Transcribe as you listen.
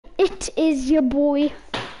It is your boy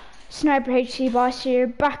Sniper HC Boss here,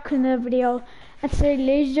 back in the video. And today,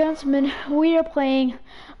 ladies and gentlemen, we are playing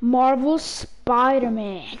Marvel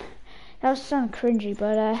Spider-Man. That was sound cringy,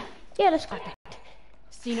 but yeah, let's go.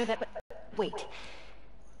 So you know that, but wait.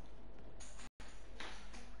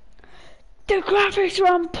 The graphics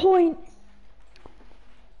are on point.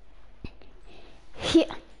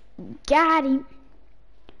 Yeah, got him.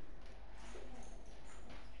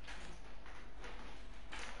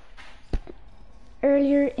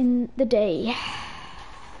 Earlier in the day.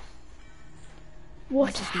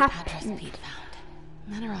 What happened? Pete found.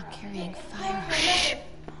 Men are all carrying firearms.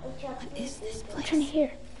 What is this place? I'm trying to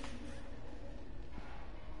hear.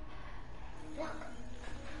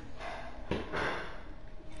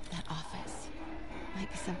 That office.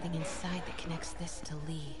 Might be something inside that connects this to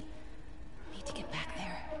Lee. Need to get back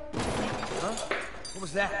there. Huh? What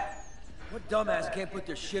was that? What dumbass can't put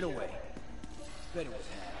their shit away? Bet it was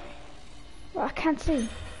happy. Well, I can't see.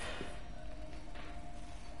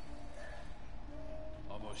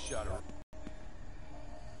 Almost shot her.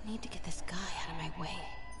 Need to get this guy out of my way.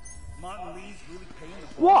 Martin Lee's really paying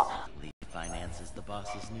the What? Lee finances the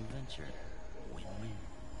boss's new venture. Win-win.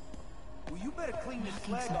 Well, you better clean this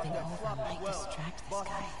Knocking flag off something that over floppy might well. distract this Boss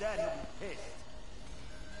guy. sees that, he'll be pissed.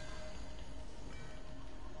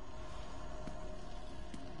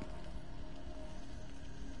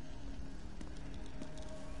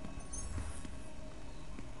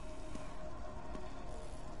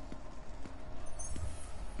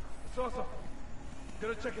 It's awesome.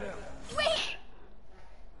 Gotta check it out. Wait!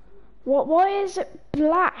 What? Why is it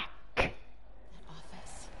black? That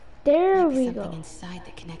office. There Might be we something go. inside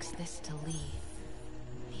that connects this to Lee.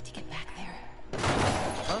 Need to get back there.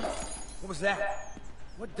 Huh? What was that?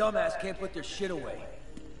 What dumbass can't put their shit away?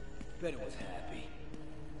 Bet it was happy.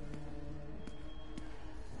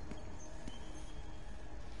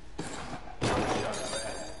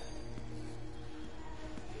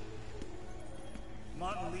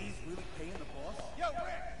 Martin Lee's really paying the boss? Yo,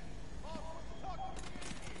 Rick!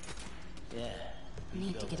 Yeah.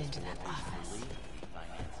 Need to get into that office. Lee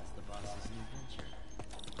finances the boss's new venture.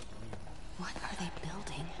 What are they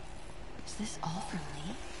building? Is this all for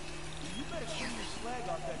Lee? You better clean this flag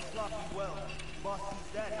off that sloppy well. Boss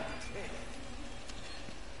sees that, he'll be pissed.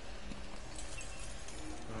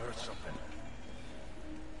 I heard something.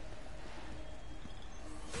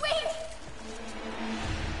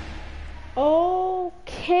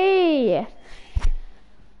 Okay.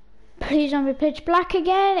 Please don't be pitch black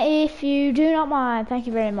again if you do not mind. Thank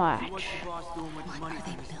you very much. What's the boss doing with the What money are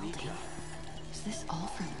they from his building? lead job? Is this all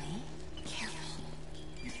for Lee? Careful.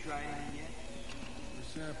 You try anything yet?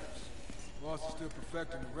 The samples. Boss is still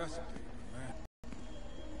perfecting the recipe,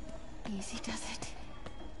 man. Easy does it.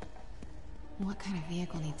 What kind of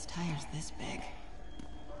vehicle needs tires this big?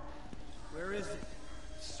 Where is it?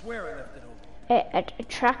 I swear I left it open. A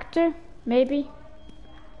tractor, maybe?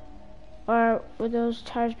 Or would those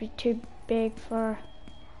tires be too big for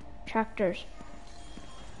tractors?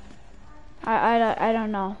 I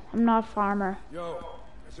don't know. I'm not a farmer. Yo,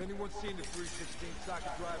 has anyone seen the 316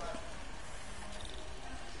 socket driver?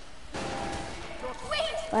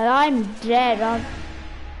 But I'm dead.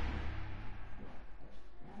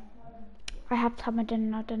 I have to have my dinner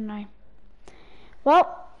now, didn't I?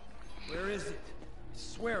 Well, Where is it? I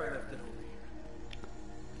swear I left it over here.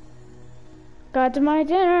 got to my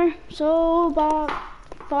dinner. So about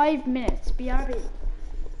 5 minutes. BRB.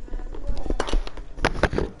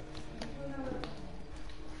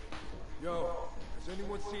 Yo, has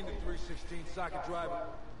anyone seen the 316 socket driver?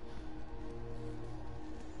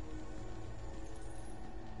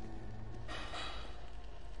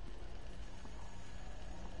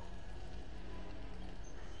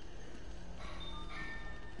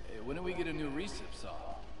 Hey, when do we get a new recip saw?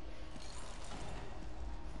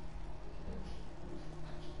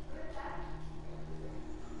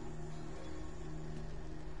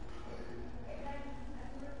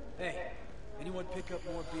 Hey, anyone pick up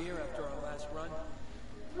more beer after our last run?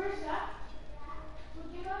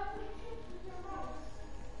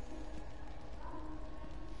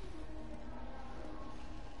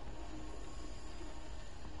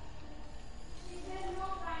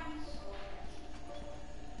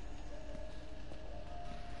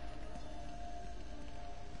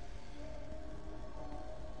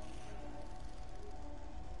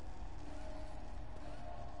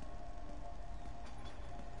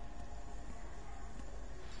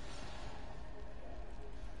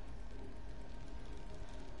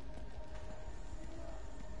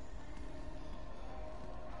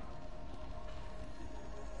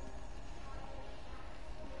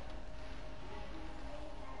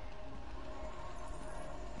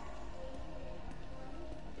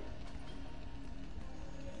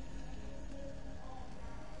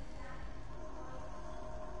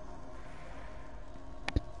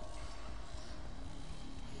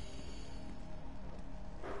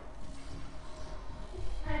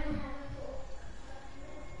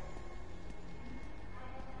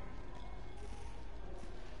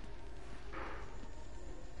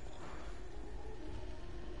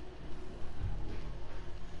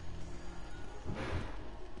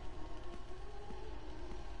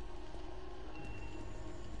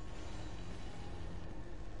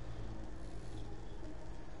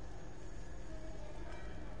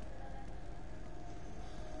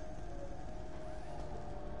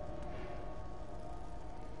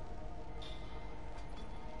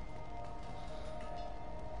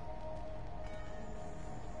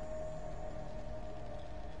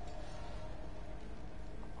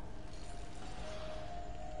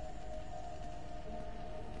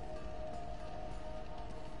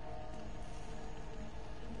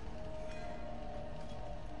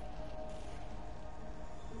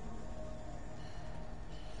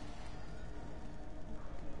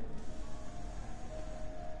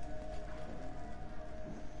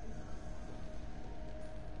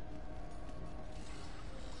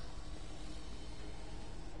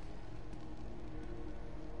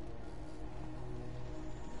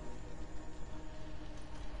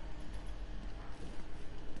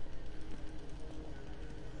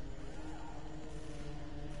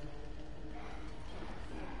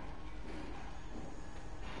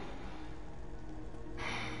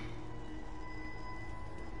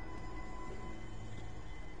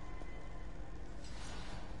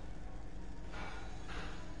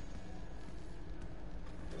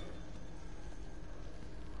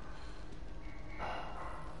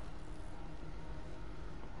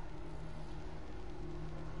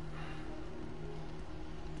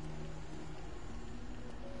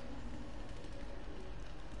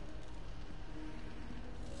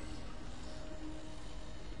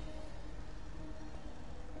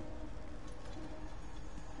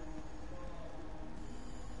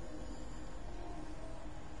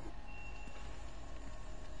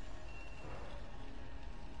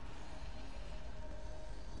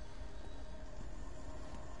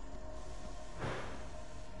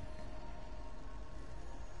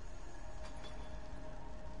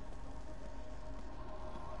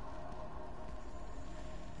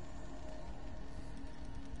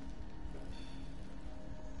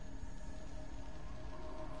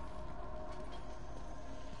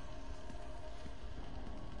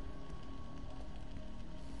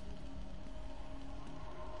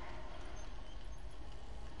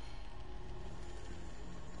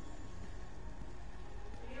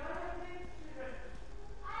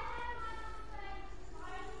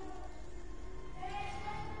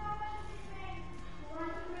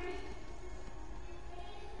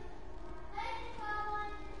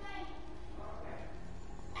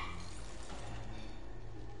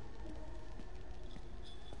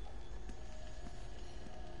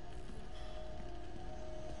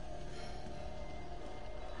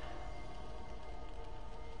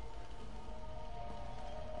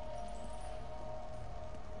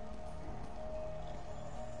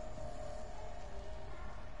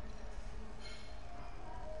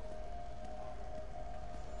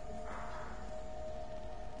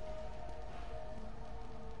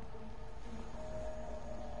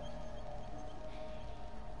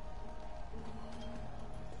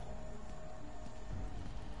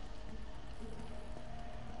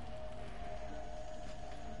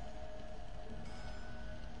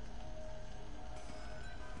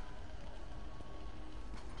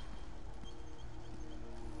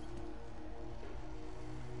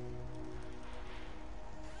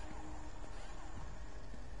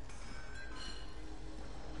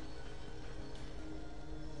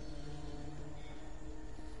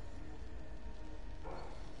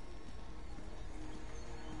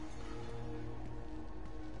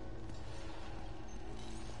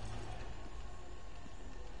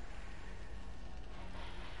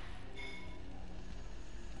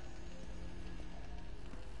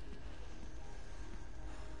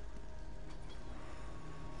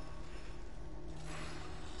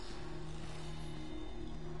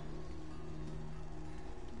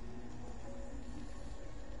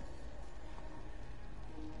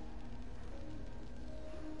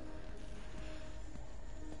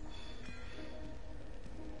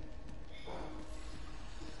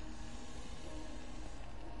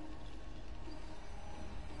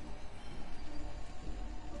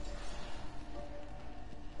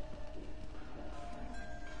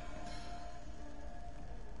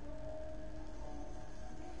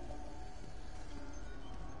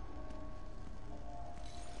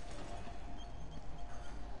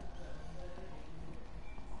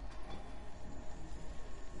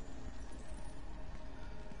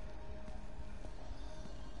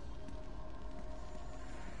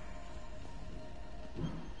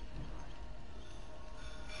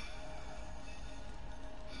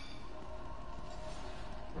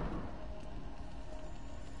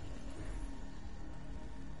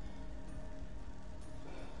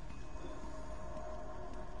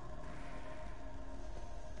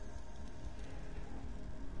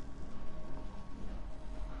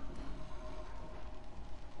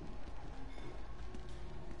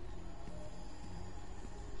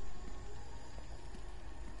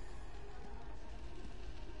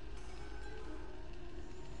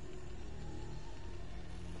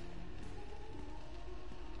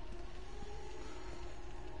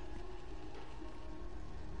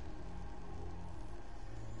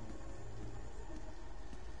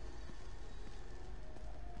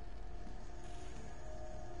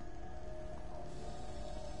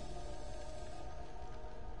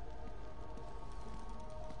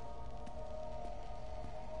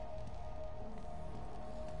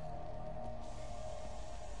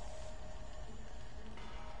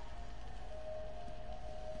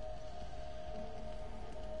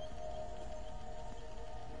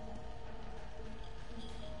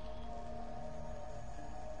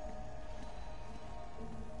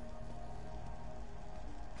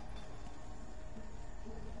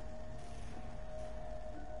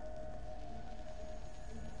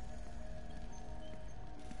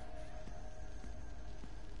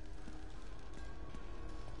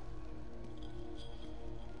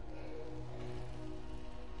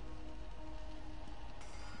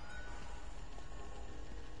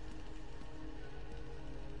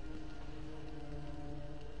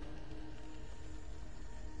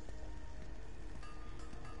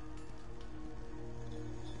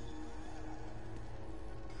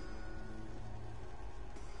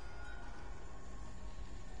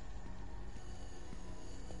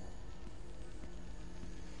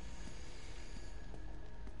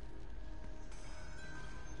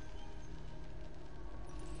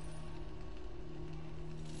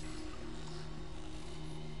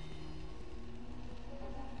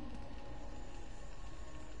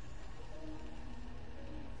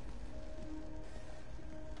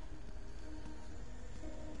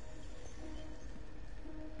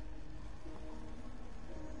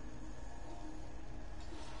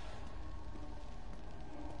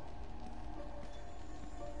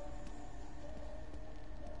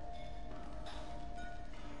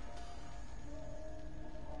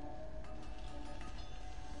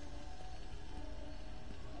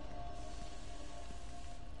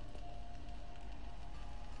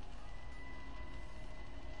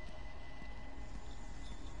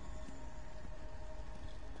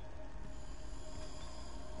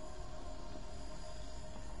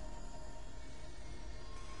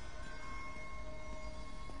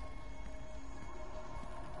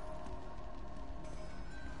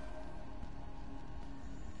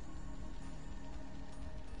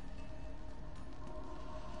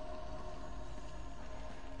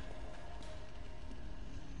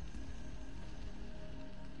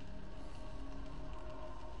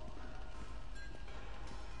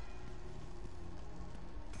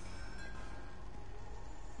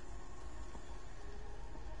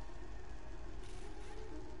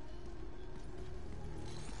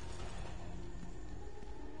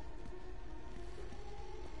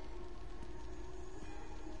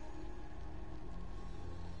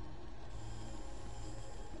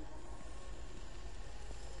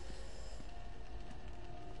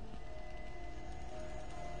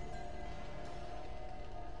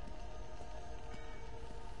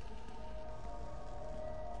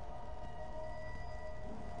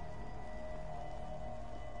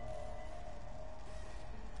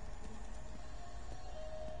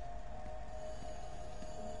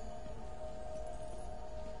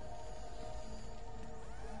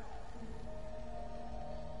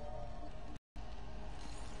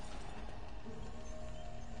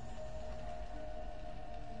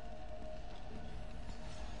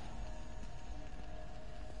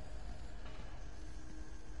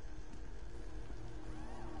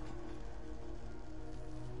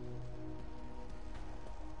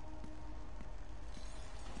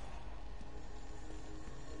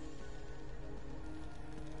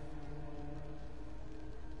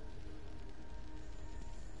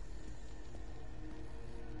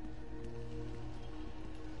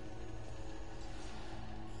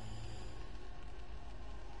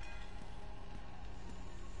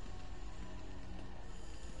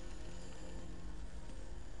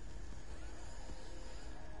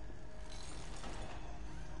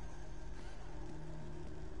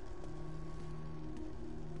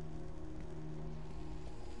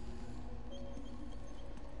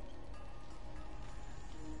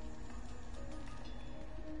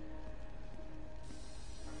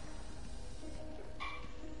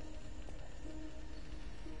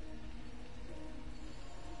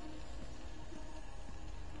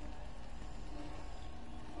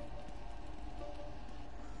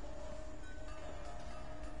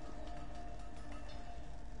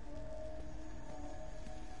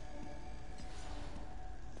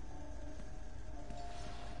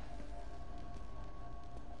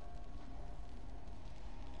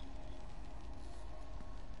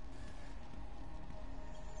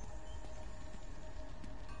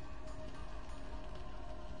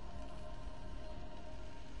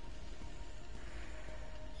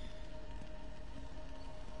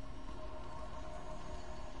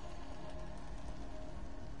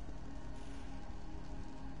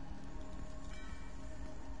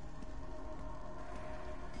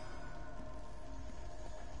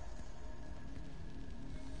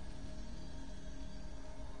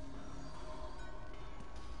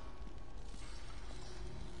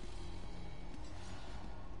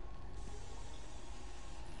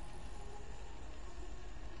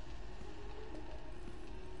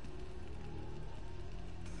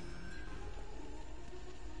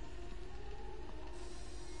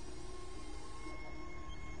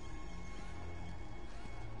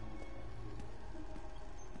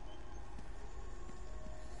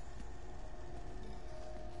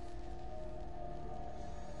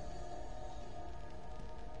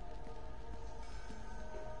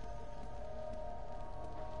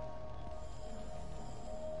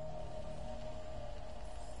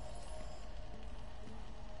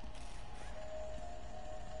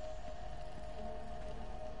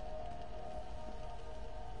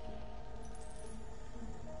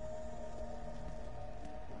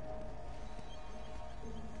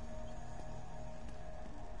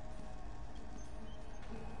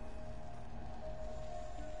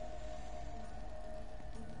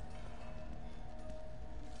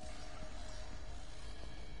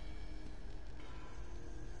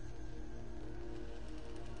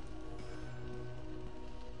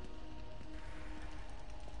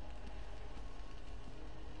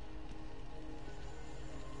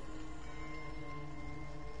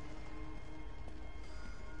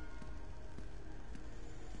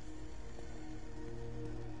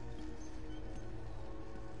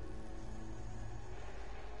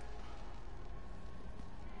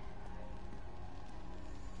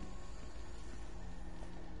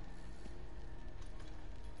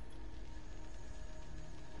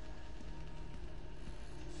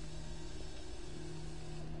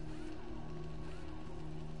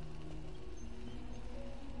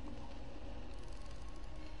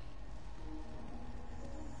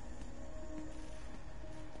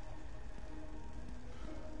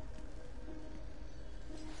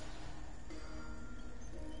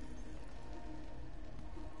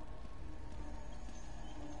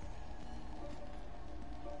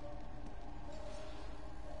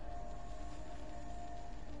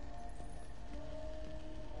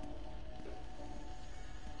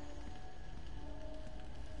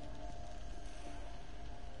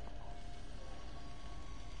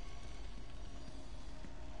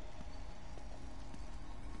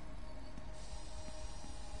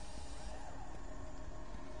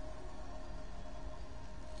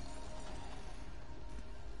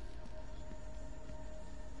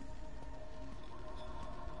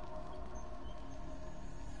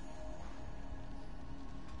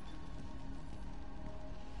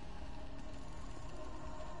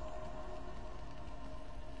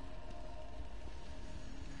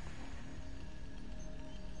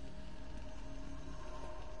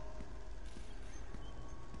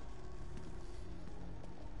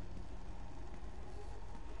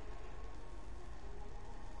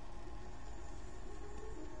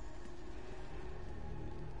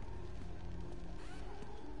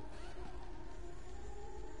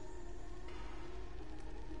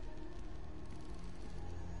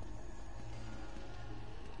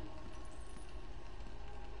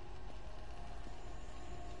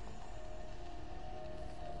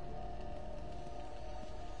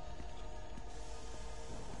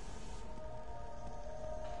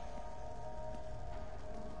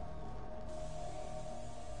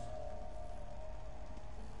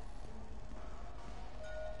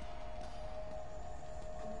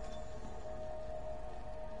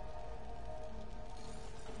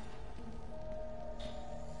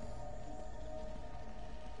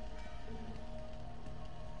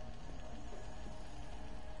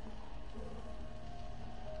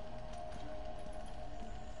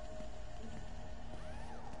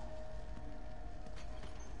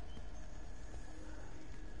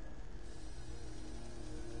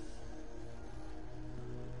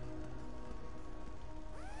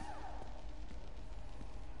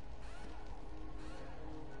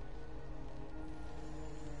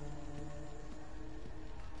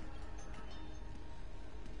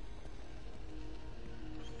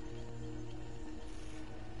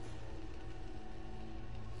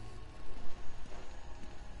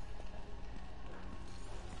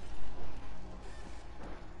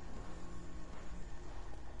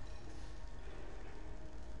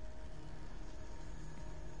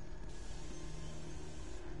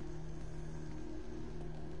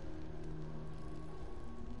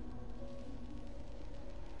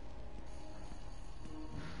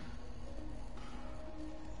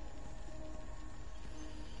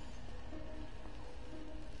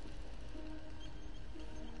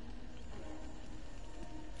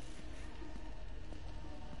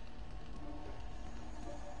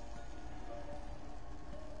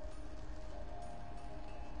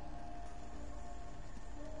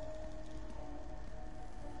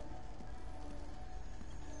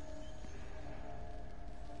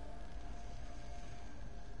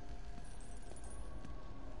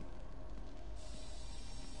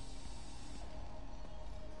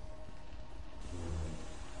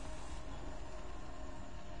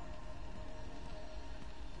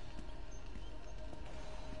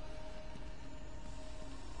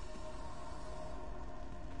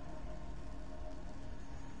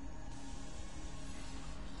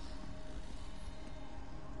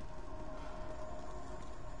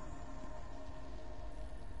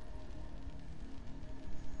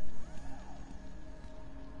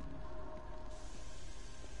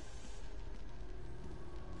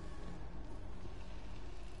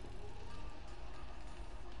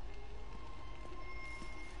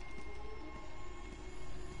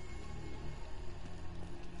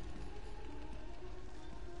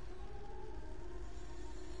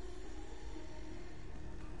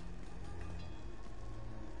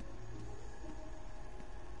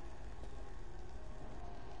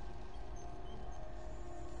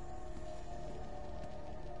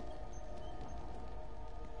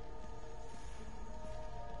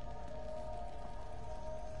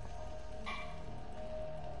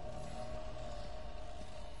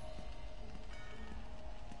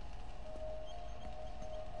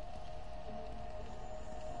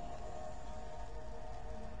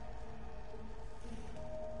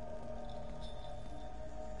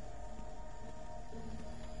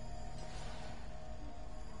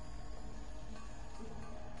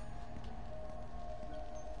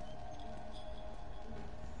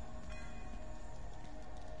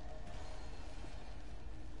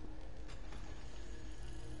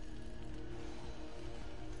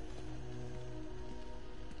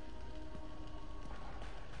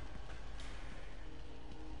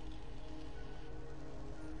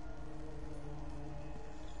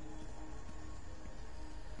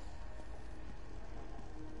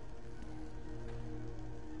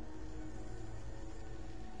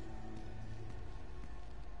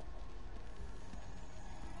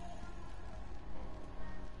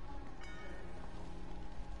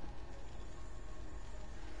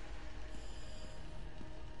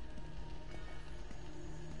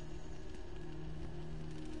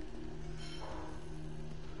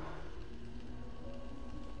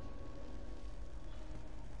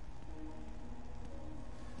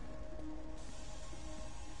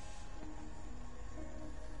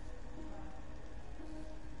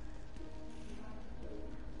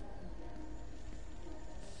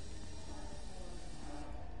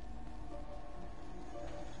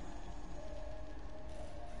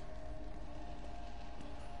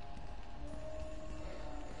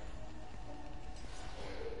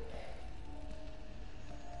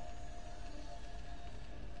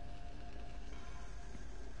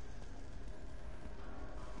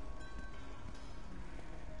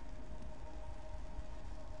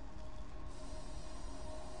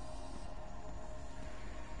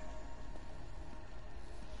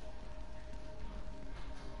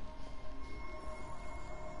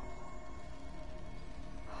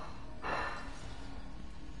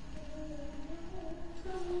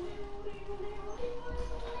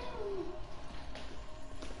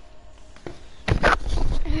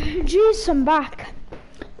 Jeez, I'm back.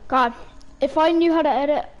 God, if I knew how to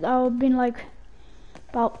edit, that would have been like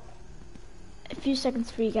about a few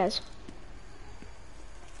seconds for you guys.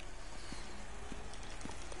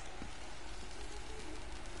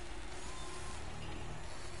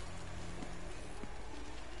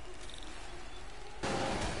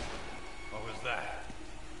 What was that?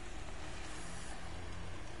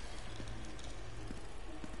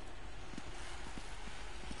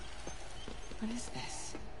 What is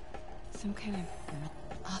this? Some kind of...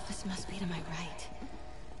 Office must be to my right.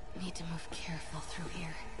 Need to move careful through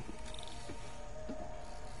here.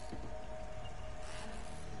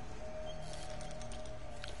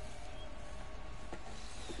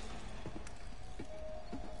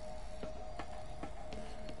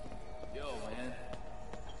 Yo, man.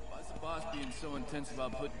 Why's the boss being so intense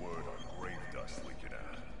about putting Word on grave dust leaking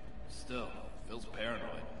out. Still, Phil's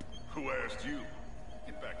paranoid. Who asked you?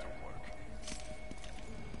 Get back to work.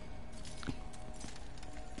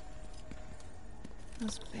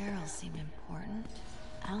 Those barrels seem important.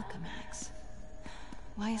 Alchemax.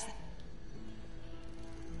 Why is that?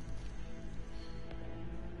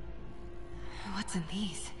 What's in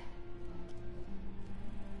these?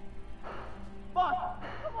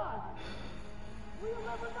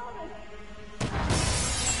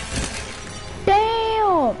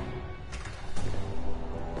 Damn!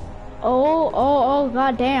 Oh,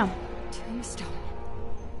 god damn. Tombstone.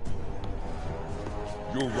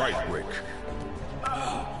 You're right, Rick.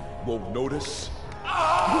 Won't notice?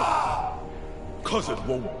 Cause it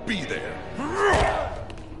won't be there. God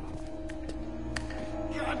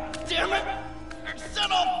damn it! I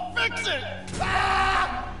said I'll fix it!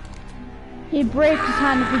 He'd break his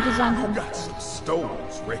hand if he just uncle. You got some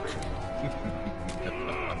stones, Rick.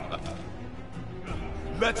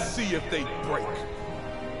 Let's see if they break.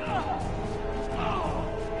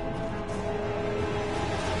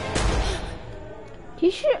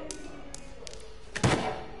 He should.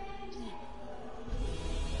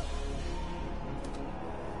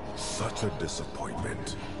 Such a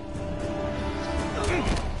disappointment.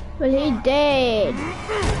 Well, he dead.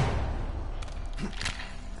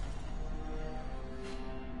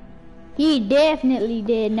 He definitely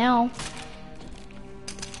did now.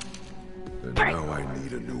 And now I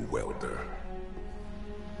need a new welder.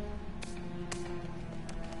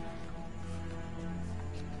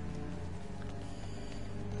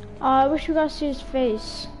 I wish we got to see his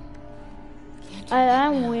face. Can't I do that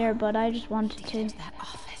am now. weird, but I just wanted Get to. into that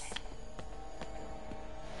office.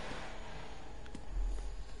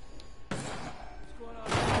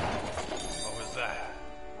 What was that?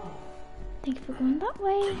 Thank you for going that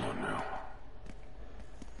way. Come on now.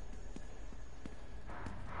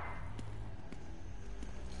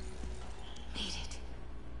 Made it.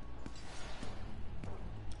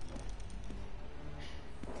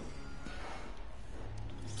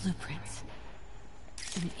 Blueprints.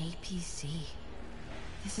 An APC.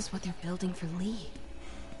 This is what they're building for Lee.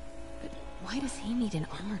 But why does he need an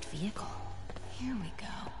armored vehicle? Here we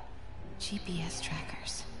go. GPS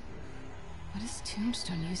trackers. What is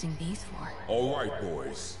Tombstone using these for? All right,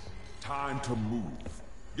 boys. Time to move.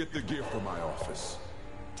 Get the gear from my office.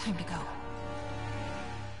 Time to go.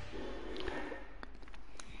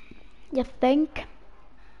 You think?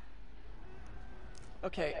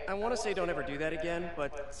 Okay, I want to say don't ever do that again,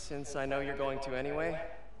 but since I know you're going to anyway,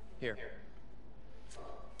 here.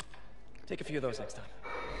 Take a few of those next time.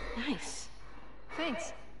 Nice.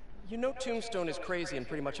 Thanks. You know Tombstone is crazy and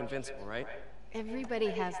pretty much invincible, right? Everybody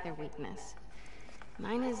has their weakness.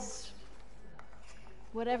 Mine is...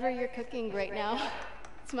 whatever you're cooking right now.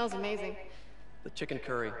 It smells amazing. The chicken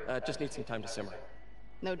curry. Just needs some time to simmer.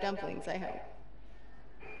 No dumplings, I hope.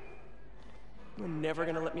 You're never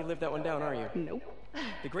gonna let me live that one down, are you? Nope.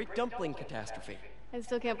 The Great Dumpling Catastrophe. I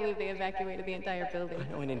still can't believe they evacuated the entire building.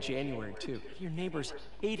 I know, and in January, too. Your neighbors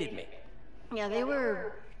hated me. Yeah, they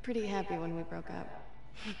were pretty happy when we broke up.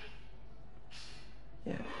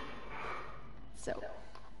 Yeah. So,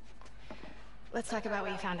 let's talk about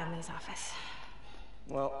what you found in Lee's office.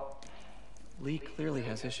 Well, Lee clearly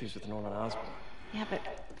has issues with Norman Osborn. Yeah, but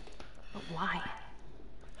why?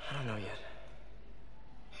 I don't know yet.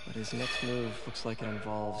 But his next move looks like it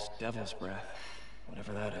involves Devil's Breath.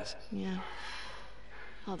 Whatever that is. Yeah.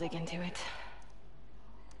 I'll dig into it.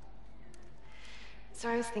 So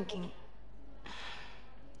I was thinking,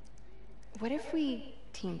 what if we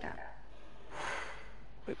teamed up?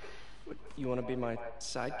 Wait, what, you want to be my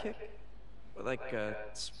sidekick? Like a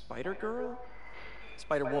spider girl?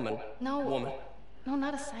 Spider woman. No. Woman. No,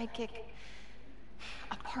 not a sidekick.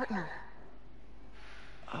 A partner.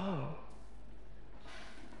 Oh.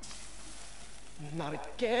 Not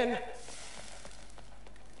again.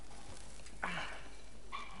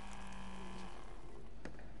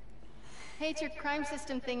 Hey, it's your crime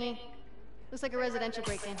system thingy. Looks like a residential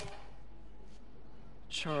break-in.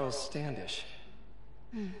 Charles Standish.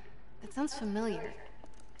 That sounds familiar.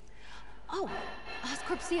 Oh,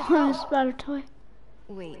 Oscorp Oh, CFO. it's about a toy.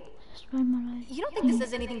 Wait, It's by my life. you don't think this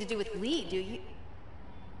has anything to do with Lee, do you?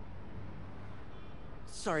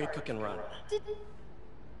 Sorry to cook and run. Did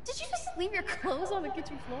you just leave your clothes on the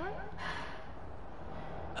kitchen floor?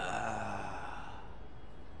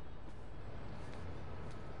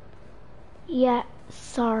 Yeah,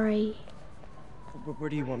 sorry. Where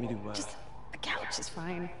do you want me to, Just the couch is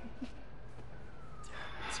fine.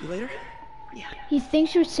 see you later? He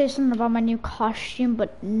thinks you would say something about my new costume,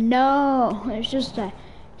 but no, it's just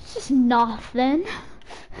nothing.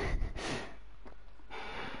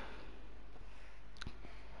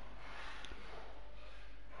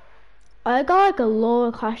 I got like a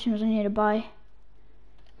load of costumes I need to buy.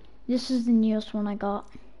 This is the newest one I got.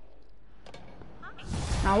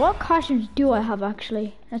 Now, what costumes do I have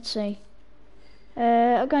actually? Let's see.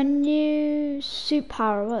 I got a new suit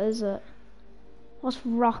power. What is it? What's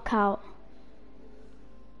rock out?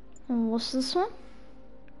 And what's this one?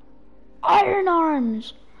 Iron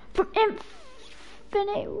Arms from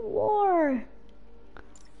Infinite War.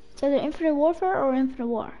 It's either Infinite Warfare or Infinite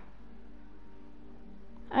War.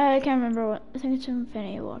 I can't remember what. I think it's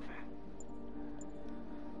Infinite Warfare.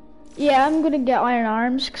 Yeah, I'm gonna get Iron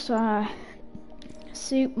Arms because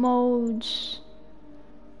suit modes.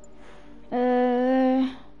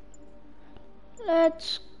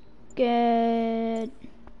 Let's get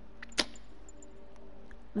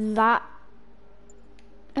that.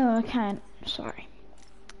 Oh, I can't. Sorry.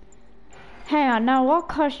 Hang on. Now, what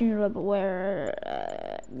costume do I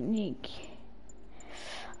wear? Unique.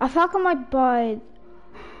 I feel like I might buy.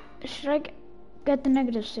 Should I get the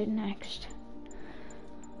negative suit next?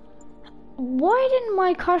 Why didn't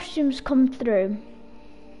my costumes come through?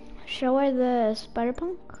 Should I wear the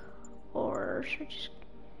Spider-Punk? Or should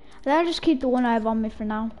I just keep the one I have on me for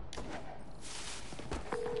now?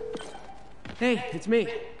 Hey, it's me.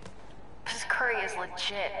 This curry is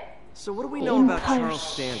legit. So what do we know about Empire Charles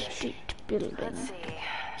Standish? State Building. Let's see.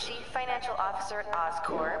 Chief Financial Officer at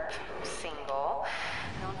Oscorp. Single.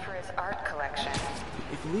 Known for his art collection.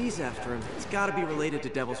 If Lee's after him, it's gotta be related to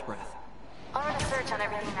Devil's Breath. I'll run a search on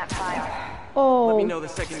everything in that file. Oh, Let me know the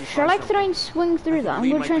second you should I find try and swing through that? I'm Lee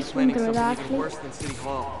gonna might try be and swing planning through that something even actually. worse than City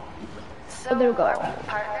Hall. So, Oh, there we go. are we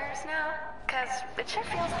partners now? Cause it sure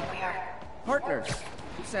feels like we are. Partners.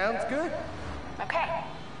 Sounds good. Okay.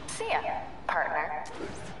 See ya, partner.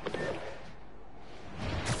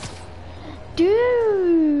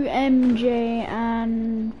 Do MJ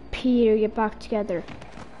and Peter get back together?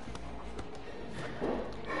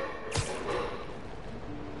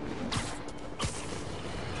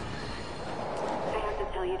 I have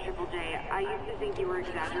to tell you, Triple J, I used to think you were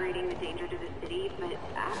exaggerating the danger to the city, but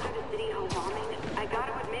after the City Hall bombing, I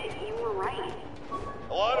gotta admit, you were right.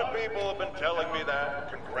 A lot of people have been telling me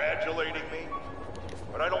that, congratulating me,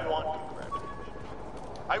 but I don't want congratulations.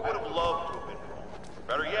 I would have loved to have been wrong.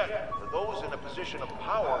 Better yet, for those in a position of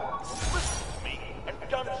power, listened to me and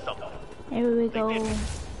done something. Here we They go. didn't,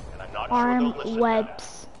 and I'm not Arm sure they'll listen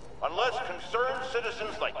webs. unless concerned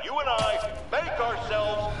citizens like you and I make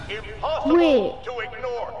ourselves impossible Wait. to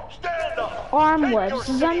ignore. Stand up. Arm Take webs. your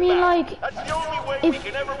Does that city mean back. like That's the only way if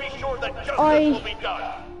we can ever be sure that justice I- will be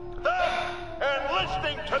done. That and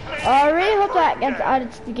listening to me. I really hope that every gets day.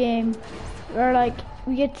 added to the game, where like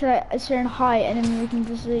we get to a certain height and then we can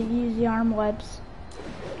just use the arm webs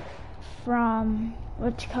from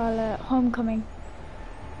what you call it, Homecoming.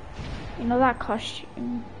 You know that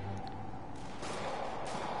costume.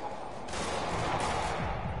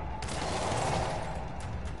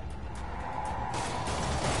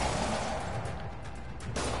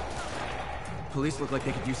 Police look like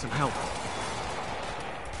they could use some help.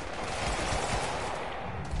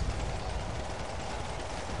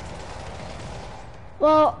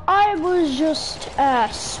 Well, I was just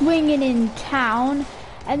swinging in town,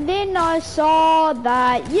 and then I saw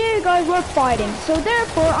that you guys were fighting. So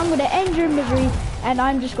therefore, I'm gonna end your misery, and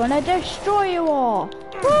I'm just gonna destroy you all.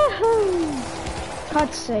 Woohoo!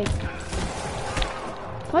 God's sake.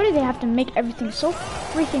 Why do they have to make everything so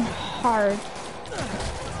freaking hard?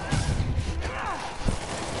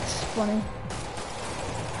 It's funny.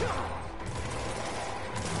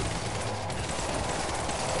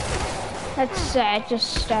 Let's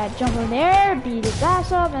just jump in there, beat his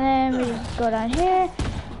ass up, and then we just go down here,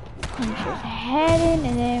 punch his head in,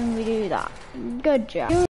 and then we do that. Good job.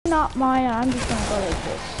 Do not mind, I'm just gonna go like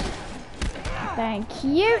this. Thank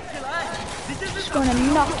you. Just gonna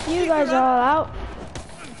knock you guys all out.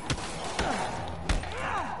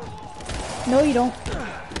 No, you don't.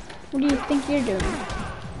 What do you think you're doing?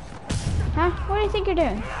 Huh? What do you think you're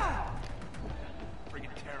doing?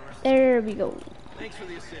 There we go. Thanks for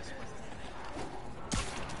the assist.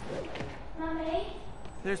 Mommy?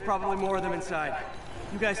 There's probably more of them inside.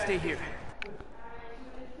 You guys stay here.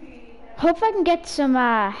 Hope I can get some,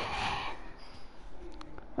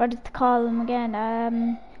 what did they call them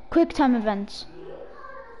again? Quick time events.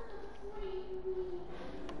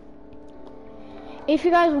 If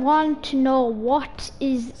you guys want to know what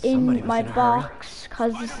is in my box,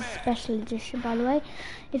 because this is special edition, by the way.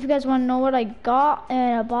 If you guys want to know what I got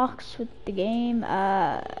in a box with the game,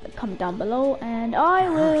 comment down below, and I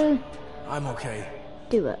will. I'm okay.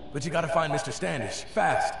 Do it. But you gotta find Mr. Standish,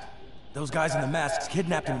 fast. Those guys in the masks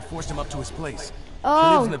kidnapped him and forced him up to his place. Oh.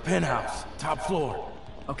 He lives in the penthouse, top floor.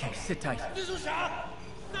 Okay, sit tight.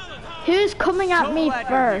 Who's coming at me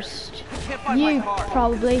first? You,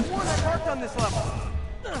 probably. I parked on this level.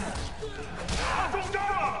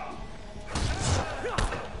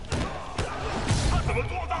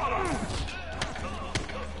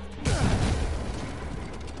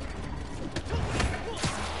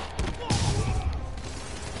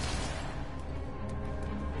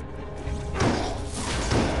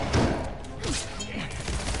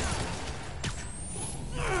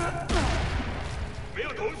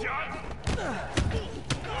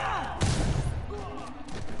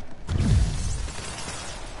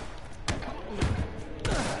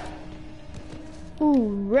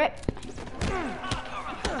 Ooh, rip.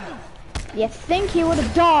 You think he would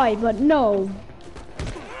have died, but no.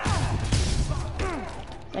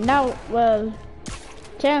 And now, well,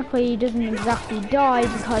 technically he doesn't exactly die,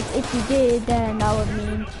 because if he did, then that would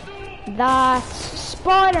mean that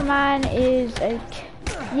Spider-Man is a...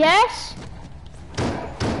 Yes?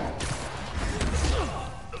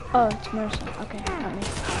 Oh, it's Mercy. Okay, not me.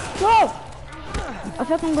 Whoa! I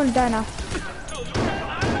feel like I'm gonna die now.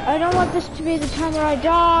 I don't want this to be the time where I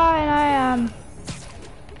die, and I am.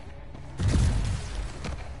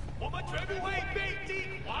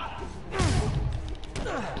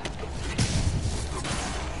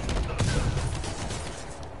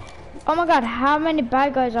 Oh my god, how many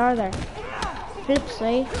bad guys are there?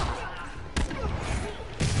 Flipsy.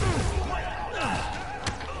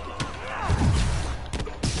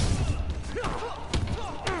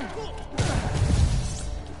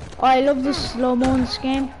 Oh, I love the slow-mo in this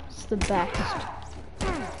game. It's the best.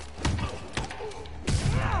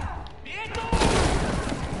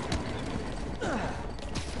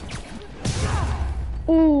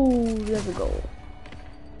 Ooh, there we go.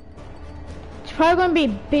 It's probably gonna be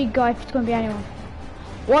a big guy if it's gonna be anyone.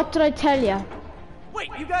 What did I tell you? Wait,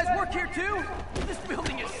 you guys work here too? This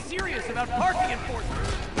building is serious about parking enforcement.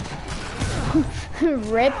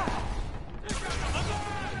 Rip.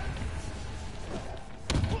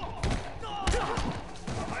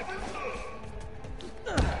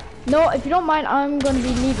 No, if you don't mind, I'm gonna be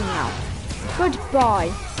leaving now.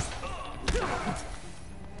 Goodbye.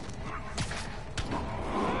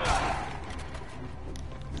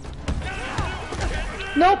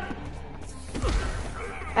 Nope.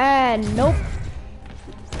 And nope.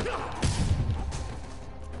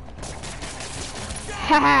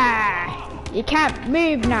 Haha! You can't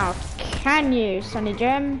move now, can you, Sonny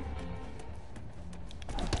Jim?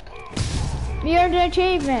 You earned an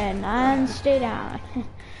achievement and stay down.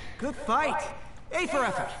 Good fight. A for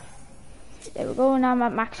effort. There we go, now I'm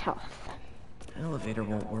at max health. Elevator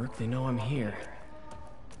won't work, they know I'm here.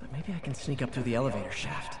 But maybe I can sneak up through the elevator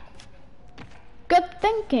shaft. Good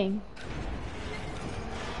thinking.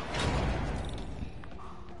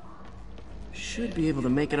 Should be able to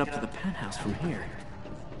make it up to the penthouse from here.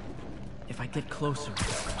 If I get closer.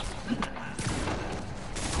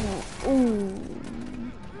 Ooh.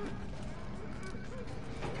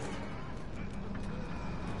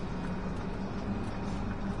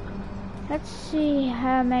 Let's see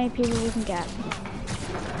how many people we can get.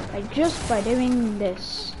 Just by doing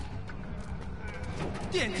this.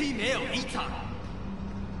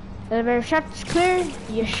 Elevator shaft is clear.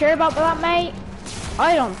 You sure about that, mate?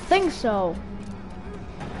 I don't think so.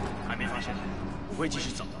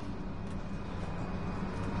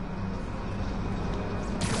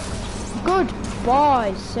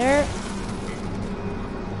 Goodbye, sir.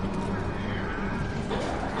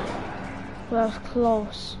 Well, that was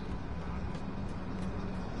close.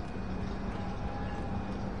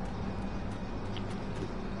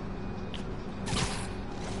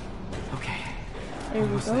 Okay. There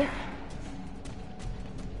we go.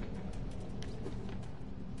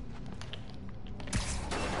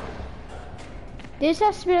 This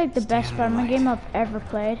has to be like the best Spider-Man game I've ever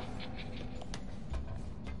played.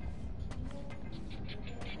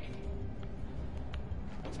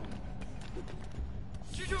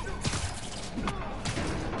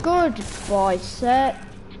 Good boy, sir.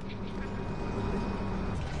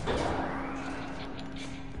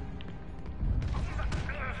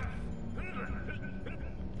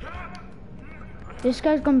 This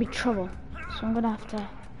guy's gonna be trouble, so I'm gonna have to,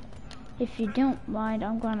 if you don't mind,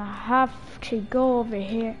 I'm gonna have to go over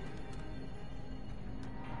here.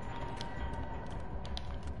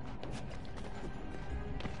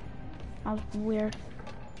 That was weird.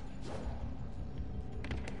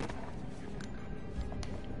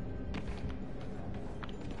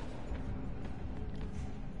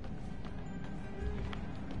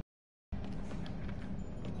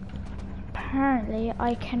 Apparently,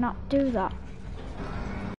 I cannot do that.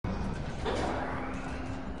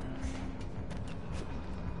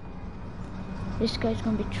 This guy's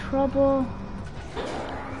gonna be trouble.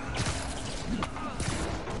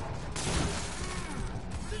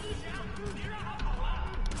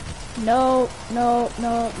 No, no,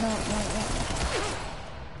 no, no, no, no.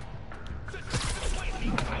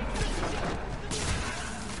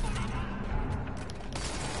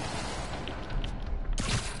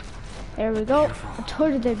 There we go. I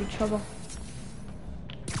told you there'd be trouble.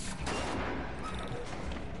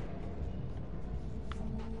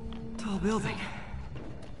 Tall building.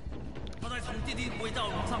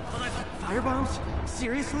 Firebombs?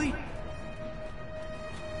 Seriously?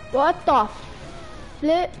 What the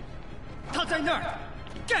flip? 他在那儿，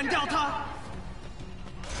干掉他！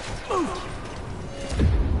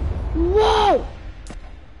 Whoa!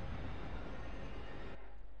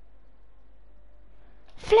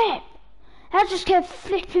 Flip! That just kept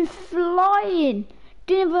flipping flying.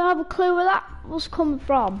 Didn't even have a clue where that was coming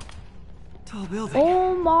from. Tall building.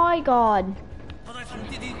 Oh my god. 他在从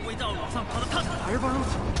地底轨道往上跑的，他 Firebombs?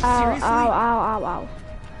 Ow, Seriously? ow, ow, ow, ow.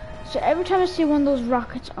 So every time I see one of those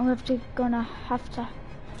rockets, I'm gonna have to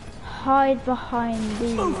hide behind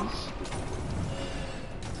these.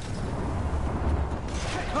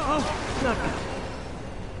 Uh-oh, not good.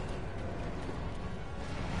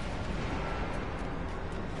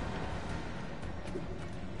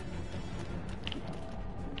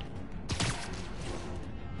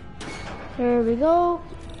 Here we go.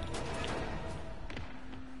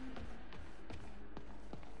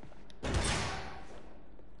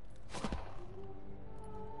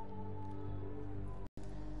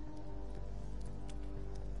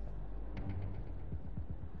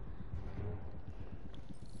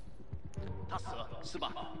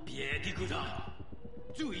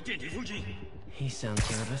 He sounds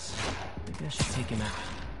nervous. Maybe I should take him out.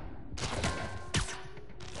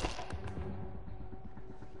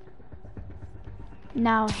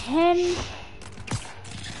 Now him.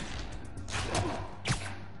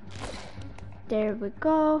 There we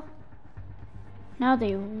go. Now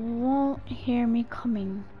they won't hear me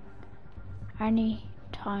coming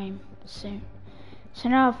anytime soon. So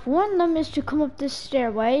now if one of them is to come up this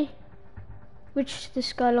stairway, which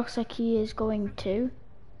this guy looks like he is going to,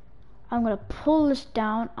 I'm gonna pull this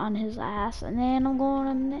down on his ass, and then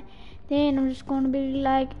I'm just gonna be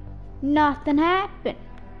like, nothing happened.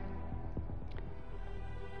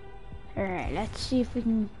 Alright, let's see if we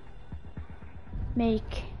can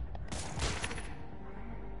make...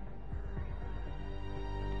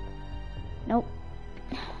 Nope.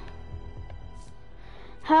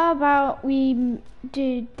 How about we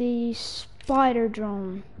do the spider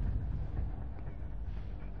drone?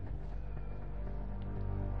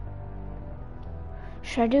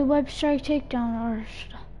 Should I do web strike takedown, or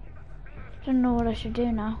should I don't know what I should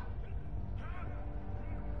do now.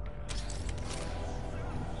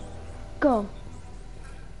 Go.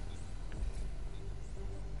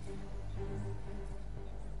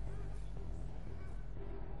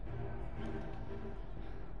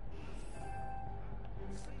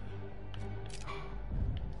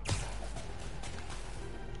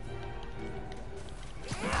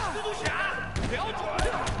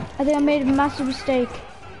 I think I made a massive mistake.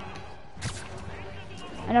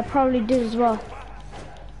 And I probably did as well.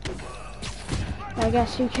 But I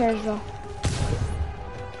guess who cares though.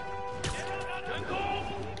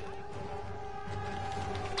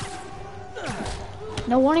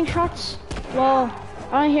 No warning shots? Well,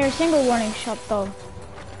 I don't hear a single warning shot though.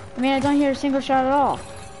 I mean, I don't hear a single shot at all.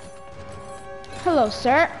 Hello,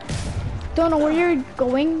 sir. Don't know where you're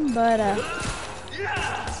going, but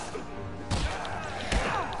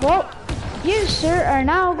well, you, sir, are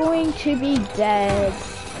now going to be dead.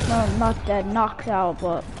 No, not dead, knocked out,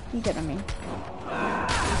 but you get what I mean.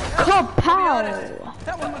 Kapow!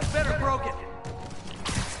 That one looks better broken.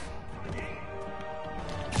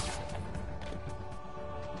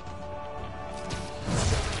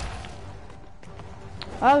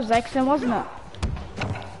 That was excellent, wasn't it?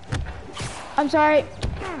 I'm sorry.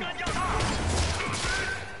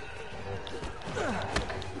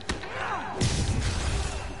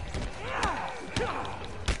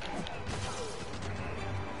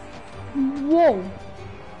 Whoa.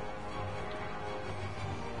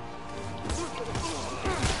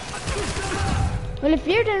 Well, if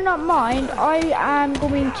you do not mind, I am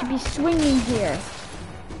going to be swinging here.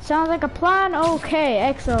 Sounds like a plan? Okay,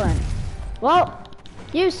 excellent. Well,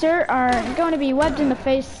 you, sir, are going to be webbed in the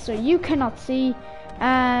face so you cannot see.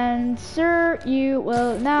 And, sir, you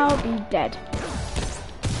will now be dead.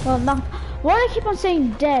 Well, not... Why do I keep on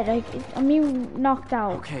saying dead? I mean knocked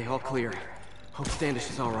out. Okay, all clear. Hope Standish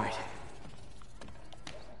is all right.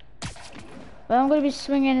 Well, I'm going to be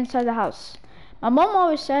swinging inside the house. My mom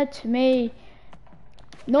always said to me,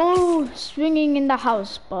 no swinging in the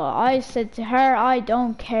house, but I said to her, I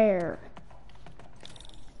don't care.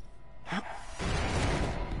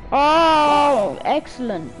 Oh,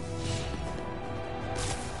 excellent.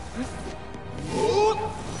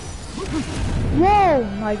 Whoa,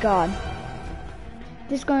 my God.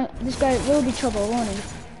 This guy will be trouble, won't he?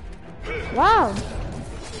 Wow.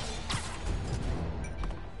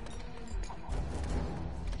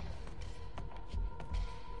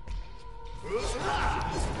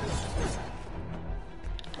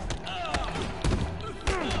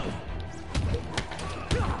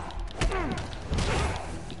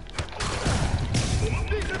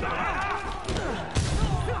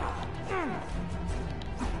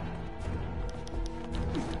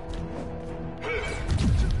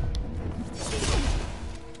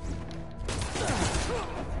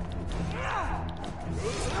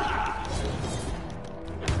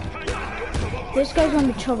 This guy's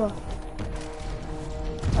gonna be trouble.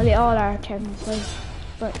 Well, they all are technically,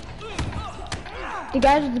 but the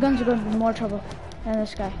guys with the guns are gonna be more trouble than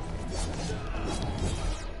this guy.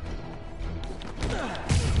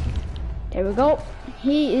 There we go.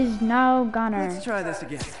 He is now gonna. Let's try this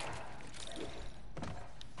again.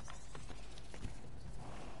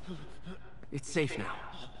 It's safe now.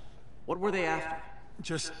 What were they after?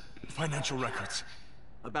 Just financial records.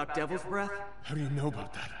 About Devil's Breath? How do you know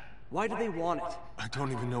about that? Why do they want it? I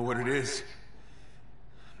don't even know what it is.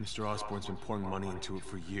 Mr. Osborn's been pouring money into it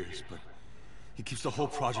for years, but he keeps the whole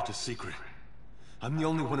project a secret. I'm the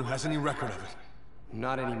only one who has any record of it.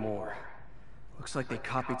 Not anymore. Looks like they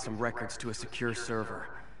copied some records to a secure server.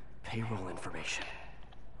 Payroll information.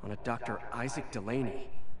 On a Dr. Isaac Delaney.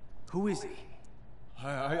 Who is he?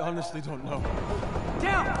 I honestly don't know.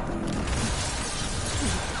 Down!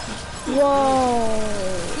 Whoa!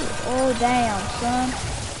 Oh damn, son.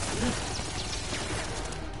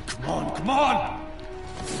 Come on, come on!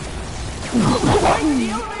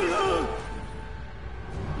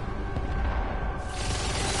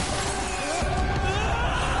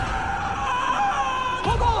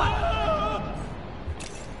 Hold on!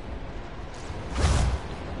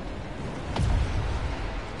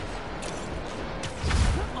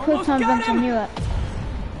 Quick time events, I knew it.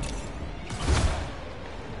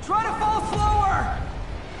 Try to fall slower!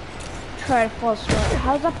 Try to fall slower.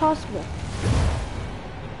 How's that possible?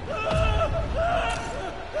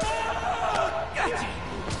 Gotcha.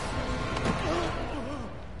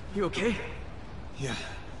 You okay? Yeah,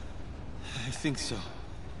 I think so.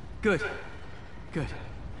 Good. Good.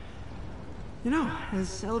 You know,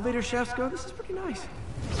 as elevator shafts go, this is pretty nice.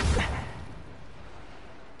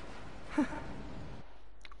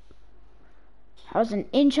 I was an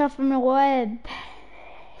inch off from the web.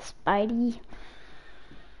 Spidey.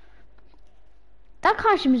 That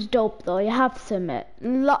costume is dope though, you have to admit.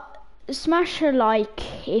 Smash a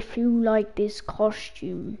like if you like this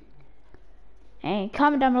costume. And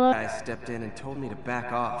comment down below. I stepped in and told me to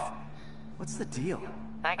back off. What's the deal?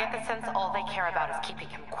 I get the sense all they care about is keeping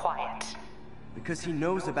him quiet. Because he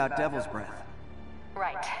knows about Devil's Breath.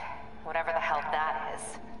 Right. Whatever the hell that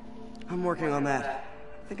is. I'm working on that.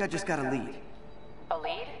 I think I just got a lead. A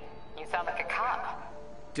lead? You sound like a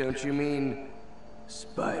cop. Don't you mean...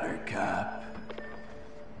 Spider Cop?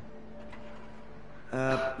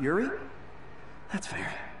 Yuri? That's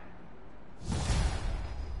fair.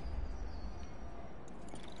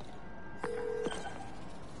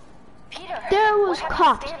 Peter, There was what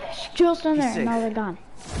happened to cops. Standish? Just in there, safe. now they're gone.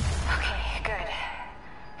 Okay, good.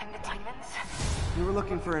 And the demons? We were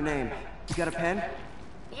looking for a name. You got a pen?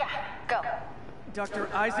 Yeah, go. Dr.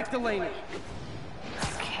 Isaac Delaney.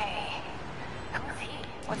 Okay. Who is he?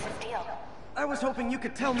 What's his deal? I was hoping you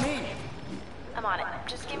could tell me. I'm on it.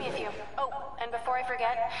 Just give me a few. Oh, and before I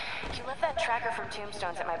forget, you left that tracker from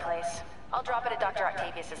Tombstones at my place. I'll drop it at Dr.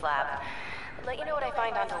 Octavius's lab. Let you know what I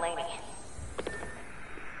find on Delaney.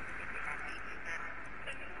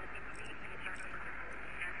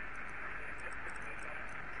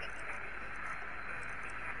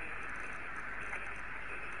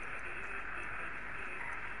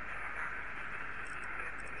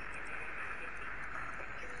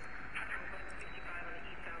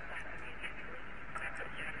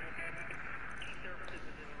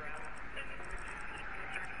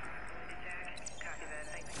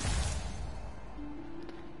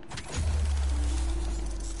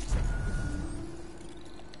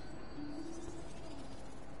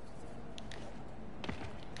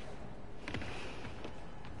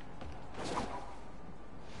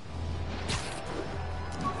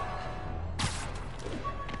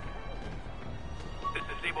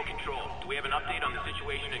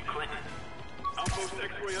 location in Clinton. Outpost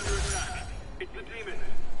X-ray under attack. It's the demon.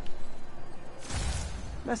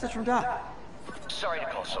 Message from Doc. Sorry to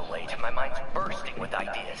call so late. My mind's bursting with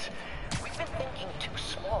ideas. We've been thinking too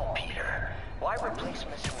small, Peter. Why replace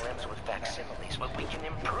missing limbs with facsimiles when we can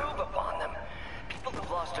improve upon them? People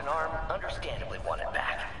who've lost an arm understandably want it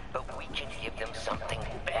back, but we can give them something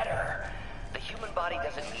better. The human body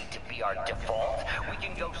doesn't need to be our default. We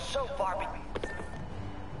can go so far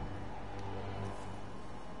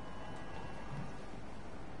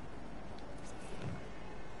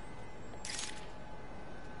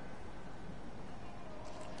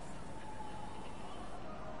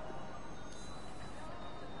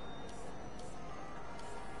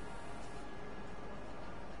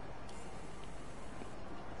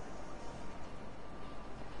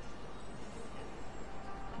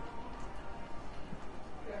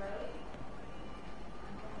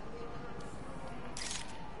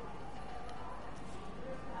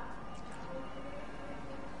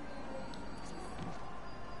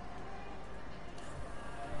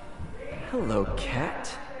Hello, cat.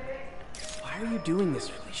 Why are you doing this,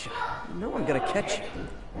 Felicia? You know I'm gonna catch you.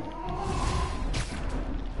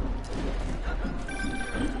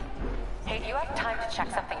 Hey, do you have time to check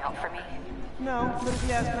something out for me? No, but if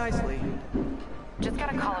you ask nicely. Just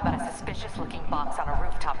got a call about a suspicious-looking box on a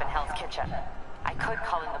rooftop in Hell's Kitchen. I could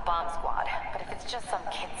call in the bomb squad, but if it's just some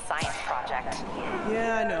kid's science project...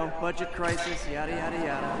 Yeah, I know. Budget crisis, yada yada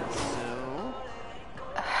yada. So...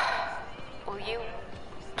 will you...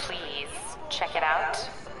 please check it out?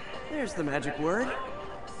 There's the magic word.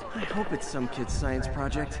 I hope it's some kid's science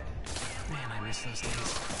project. Man, I miss those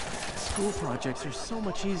days. School projects are so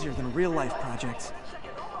much easier than real-life projects.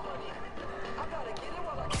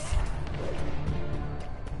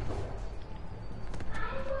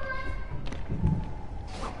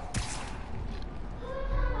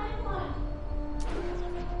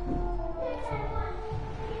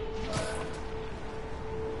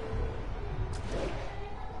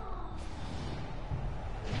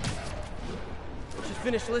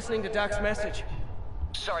 Finished listening to Doc's message.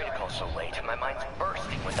 Sorry to call so late. My mind's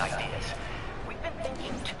bursting with ideas. We've been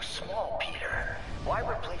thinking too small, Peter. Why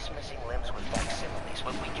replace missing limbs with facsimiles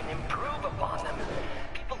when we can improve upon them?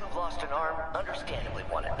 People who've lost an arm understandably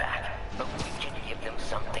want it back, but we can give them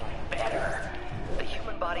something better. The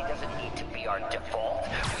human body doesn't need to be our default.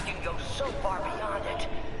 We can go so far beyond it.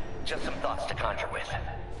 Just some thoughts to conjure with.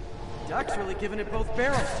 Doc's really giving it both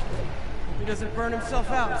barrels. Hope he doesn't burn himself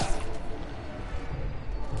out.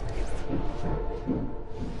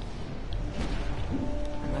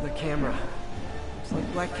 Another camera. Looks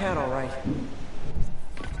like Black Cat, all right.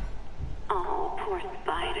 Oh, poor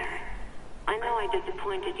Spider. I know I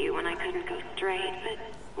disappointed you when I couldn't go straight,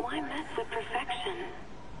 but why mess with perfection?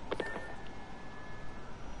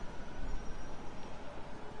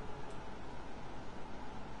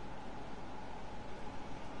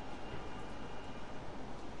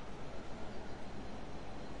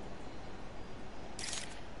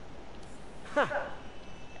 Huh.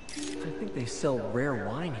 I think they sell rare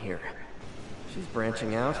wine here. She's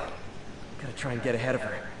branching out. Gotta try and get ahead of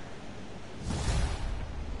her.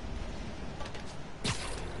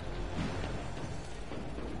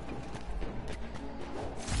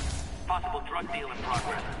 Possible drug deal in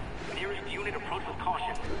progress. Nearest unit approach with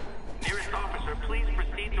caution. Nearest officer, please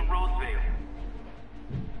proceed to Roseville.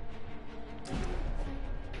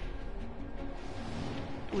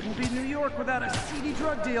 Wouldn't be New York without a seedy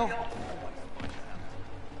drug deal.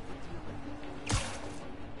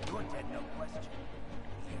 You're dead, no question.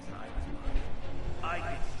 Yes, I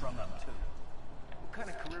get strung up too. What kind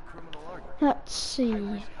of career criminal are you? Let's see. High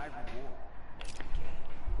risk, high reward.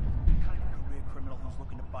 The kind of career criminal who's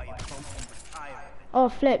looking to buy a boat and retire. Oh,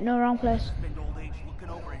 flip, no, wrong place. Spend old age looking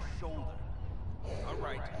over his shoulder. All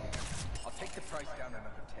right. I'll take the price down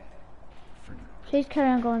another 10. For now. Please carry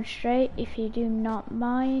on going straight if you do not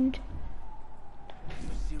mind. Are you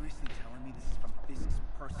seriously telling me this is from Fisk's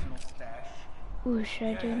personal stash? Ooh, should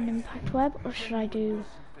I do an impact web or should I do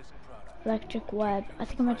electric web? I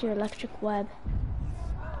think I might do electric web.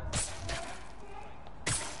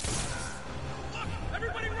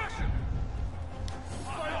 Everybody rush him!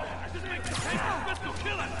 This makes the case. Let's go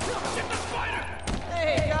kill him! Get the spider!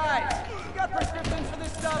 Hey, guys! You got prescriptions for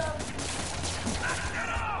this stuff?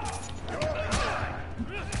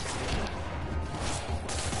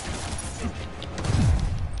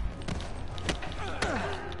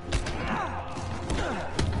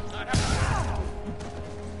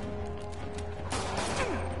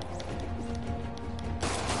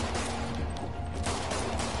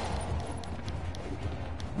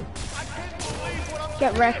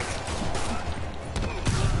 Get wrecked.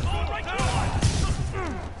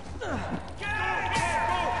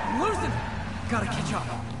 Gotta catch up.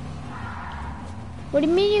 What do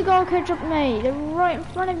you mean you gotta catch up, mate? They're right in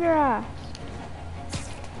front of your ass.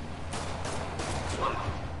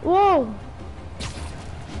 Whoa!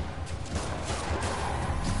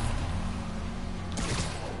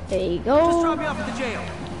 There you go. Just drop me off at the jail.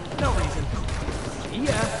 No reason.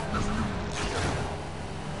 Yeah.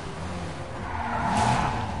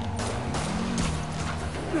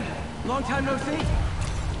 Long time no see.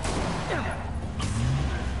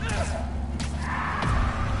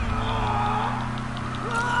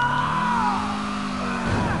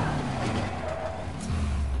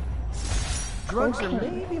 Drugs are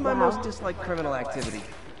maybe my most disliked criminal activity.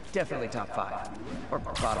 Definitely top 5. Or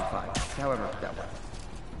bottom 5. However that works.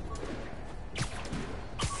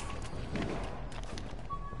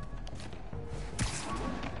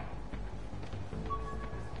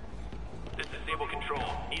 This is Stable Control.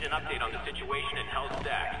 Need an update on the situation in Hell's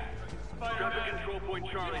Stacks. Traffic Control Point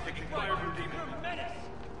Charlie taking fire from demons. Menace!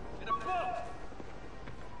 In a boat!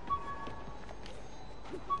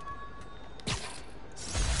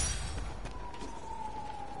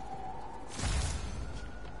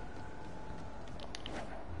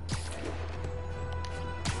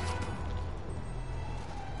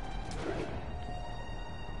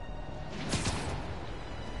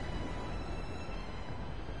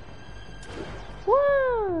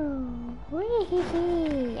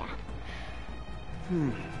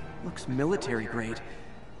 Looks military grade.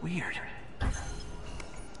 Weird.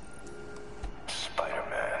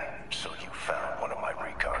 Spider-Man, so you found one of my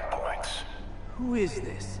recon points. Who is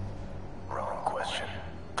this? Wrong question.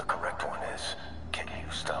 The correct one is, can you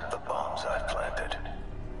stop the bombs I've planted?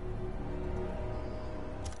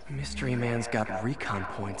 Mystery Man's got recon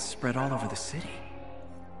points spread all over the city.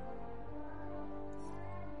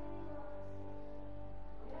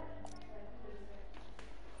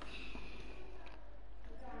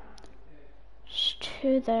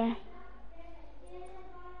 Two there.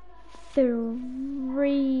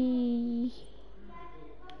 3.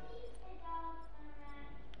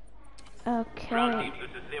 Okay.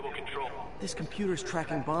 This computer's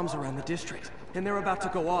tracking bombs around the district, and they're about to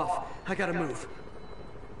go off. I gotta move.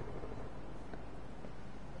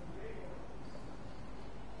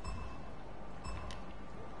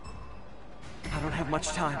 I don't have much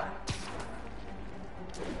time.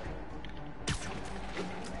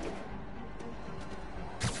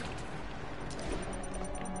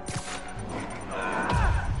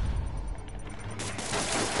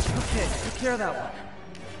 Okay, take care of that one.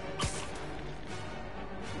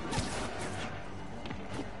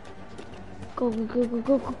 Go, go, go, go,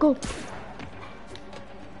 go, go, go.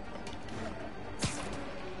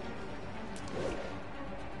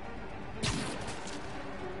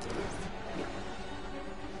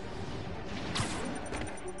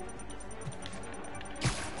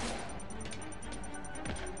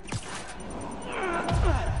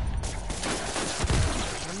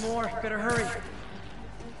 One more, better hurry.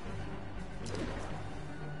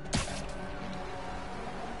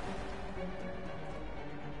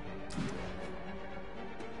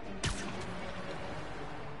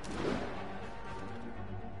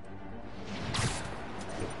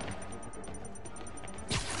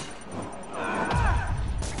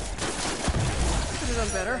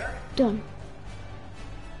 Done.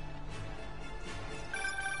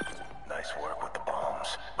 Nice work with the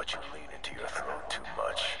bombs, but you lean into your throat too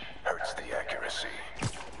much. Hurts the accuracy.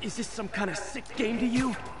 Is this some kind of sick game to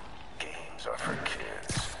you? Games are for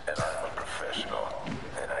kids, and I'm a professional,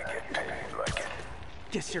 and I get paid like it.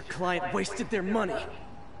 Guess your client wasted their money.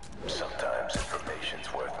 Sometimes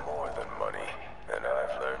information's worth more than money, and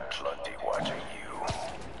I've learned plenty watching you.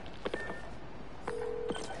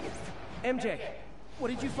 MJ, what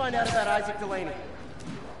did you find out about Isaac Delaney?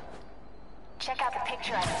 Check out the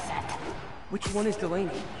picture I just sent. Which one is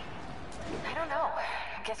Delaney? I don't know.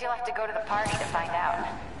 Guess you'll have to go to the party to find out.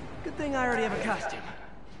 Good thing I already have a costume.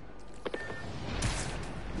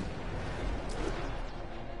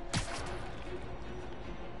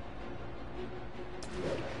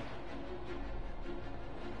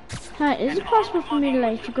 Hi, is it possible for me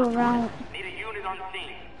like to go around?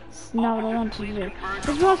 It's not what I want to do. Is it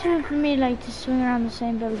possible for me like to swing around the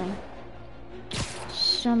same building?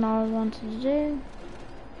 It's not what I wanted to do.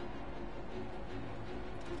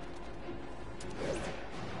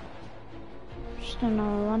 Just don't know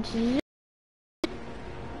what I wanted to do.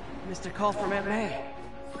 Missed a call from Aunt May.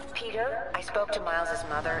 Peter, I spoke to Miles's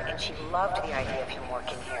mother, and she loved the idea of him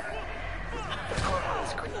working here. The poor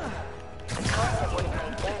one's grief. The concept would have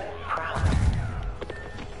made them proud.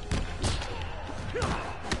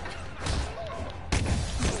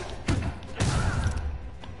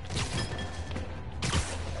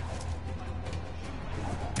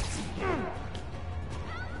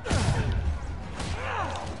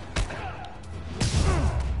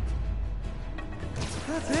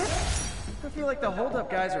 That's it? I feel like the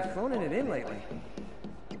holdup guys are phoning it in lately.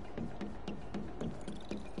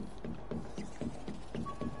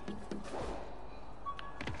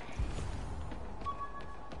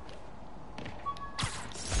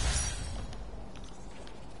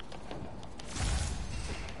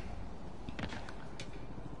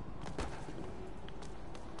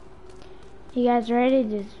 You guys ready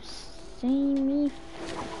to see me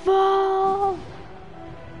fall?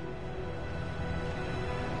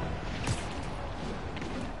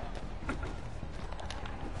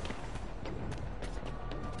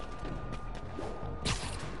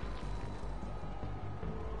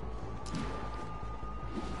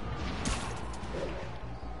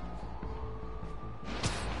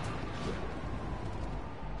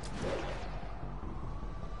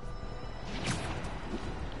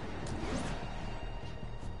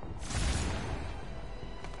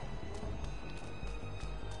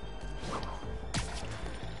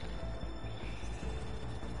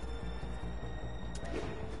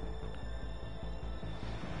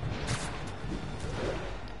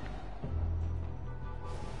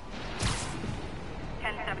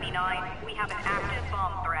 We have an active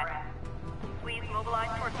bomb threat. Please mobilize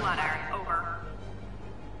towards Flatiron. Over.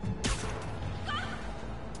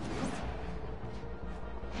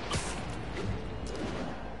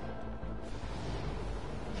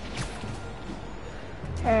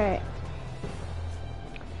 Alright.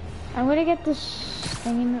 I'm gonna get this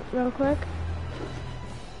thing in real quick.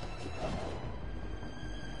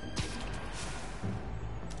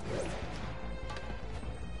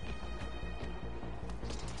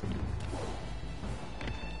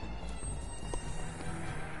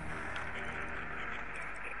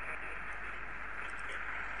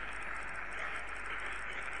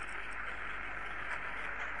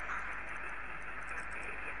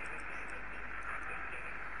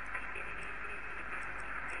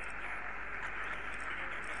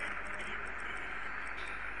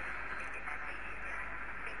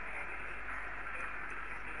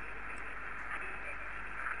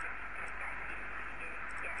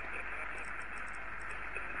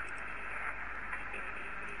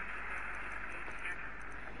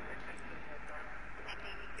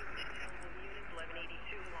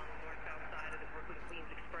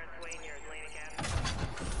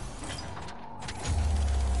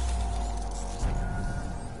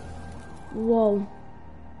 Whoa.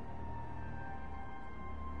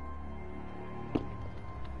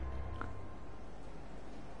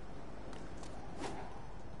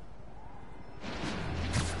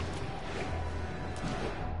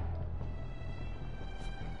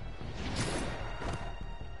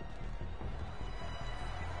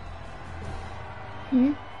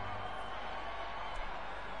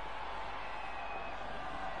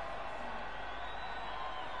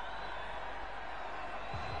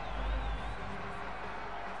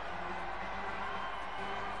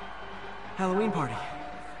 Halloween party.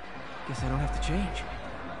 Guess I don't have to change.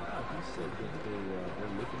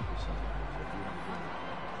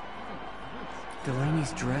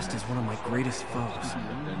 Delaney's dressed as one of my greatest foes.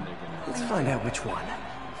 Let's find out which one.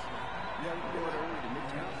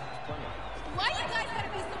 Why you guys gotta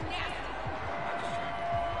be so nasty?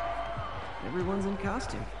 Everyone's in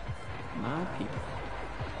costume. My people.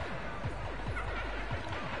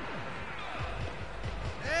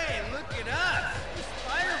 Hey, look at us! The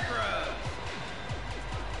Spider Bros!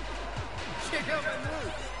 Check out my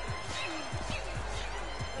moves!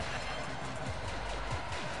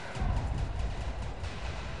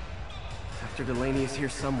 Dr. Delaney is here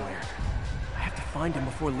somewhere. I have to find him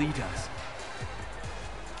before Lee does.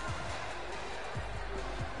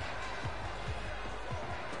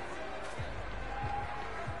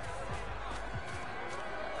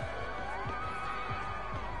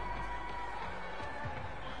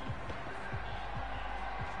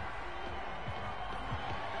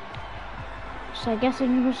 So I guess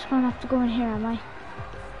I'm just gonna have to go in here, am I? Now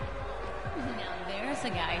there's a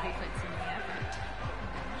guy who puts in the effort.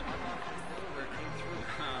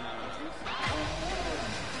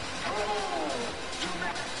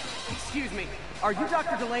 Excuse me, are you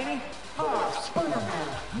Dr. Delaney? Ah, Spider-Man,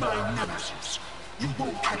 my nemesis. You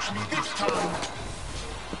won't catch me this time.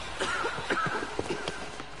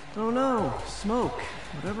 Oh no, smoke.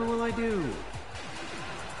 Whatever will I do?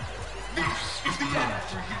 This is the end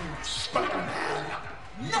for you, Spider-Man.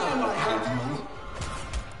 Now I have you.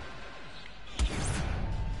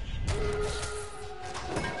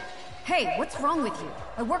 Hey, what's wrong with you?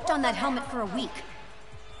 I worked on that helmet for a week.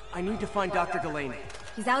 I need to find Dr. Delaney.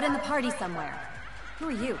 He's out in the party somewhere. Who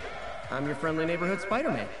are you? I'm your friendly neighborhood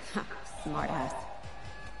Spider-Man. Smart ass.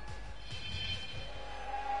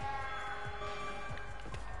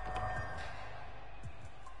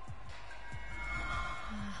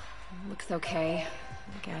 It's okay,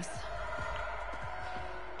 I guess.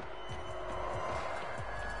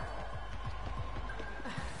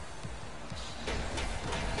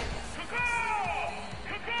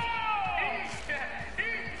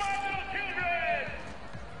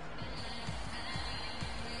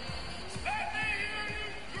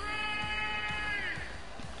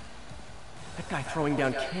 That guy throwing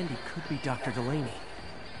down candy could be Dr. Delaney.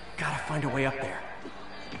 Gotta find a way up there.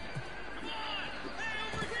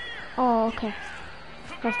 Oh, okay.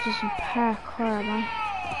 Have to do some parkour, man.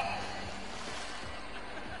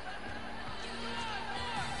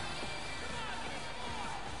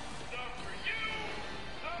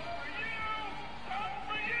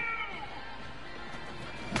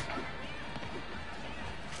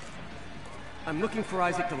 I'm looking for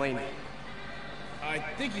Isaac Delaney. I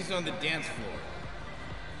think he's on the dance floor.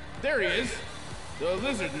 There he is! The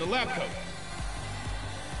lizard in the lab coat.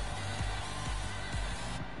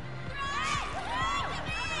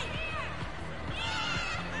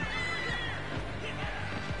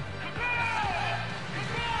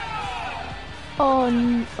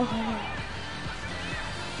 Oh, oh.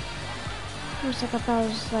 For a second I thought it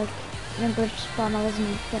was like an glitch spawn I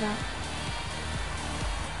wasn't good at.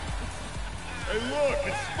 Hey look,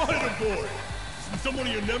 it's Spider-Boy! Isn't someone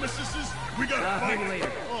of your nemesises? We gotta fight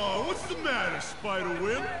later. Oh, what's the matter,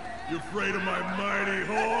 Spider-Wimp? You afraid of my mighty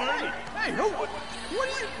horn? Hey, what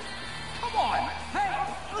are you? Come on! Hey,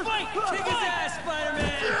 fight! Kick his ass,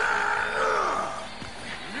 Spider-Man!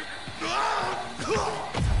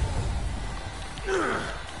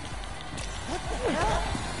 What the hell?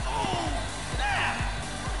 Oh, snap!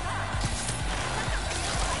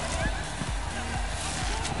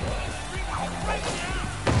 Right now!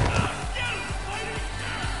 Get him, Spidey!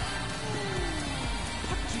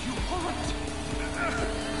 What do you want?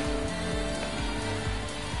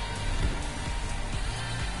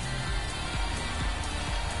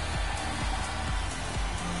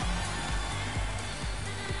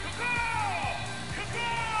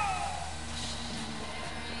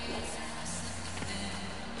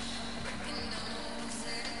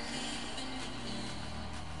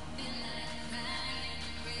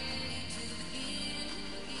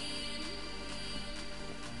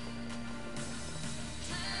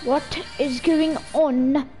 What is going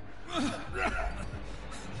on?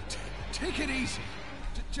 Take it easy.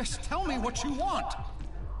 Just tell me what you want.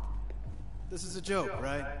 This is a joke,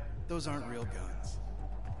 right? Those aren't real guns.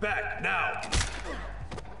 Back, now!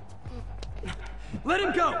 Let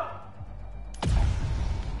him go!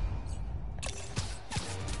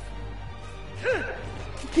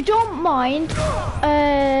 If you don't mind,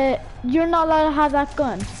 you're not allowed to have that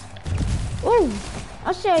gun. Ooh,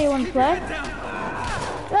 I see how you want to play.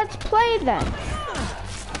 Let's play then.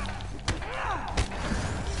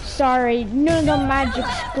 Sorry, none of the magic's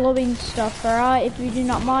glowing stuff, alright? If you do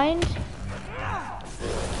not mind.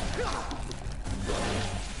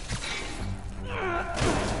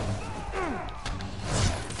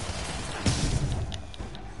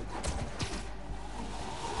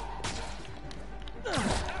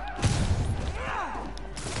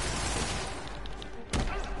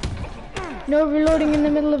 No reloading in the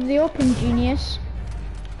middle of the open, genius.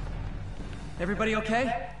 Everybody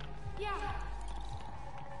okay? Yeah.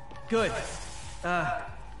 Good.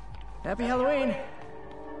 Happy Halloween.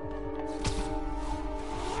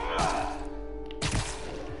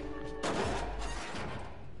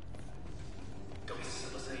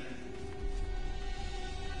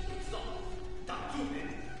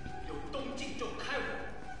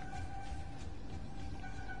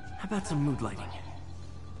 How about some mood lighting?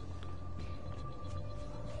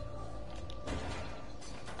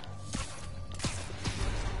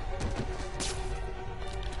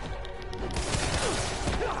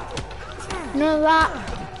 None of that,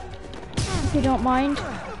 if you don't mind.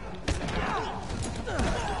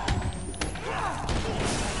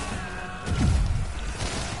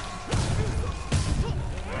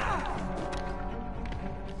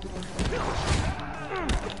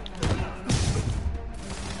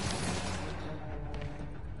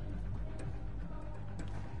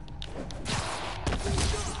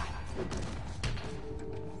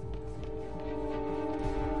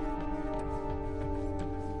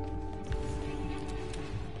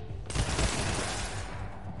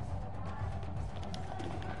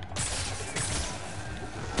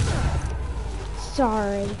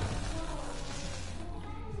 Sorry.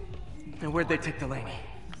 And where'd they take Delaney?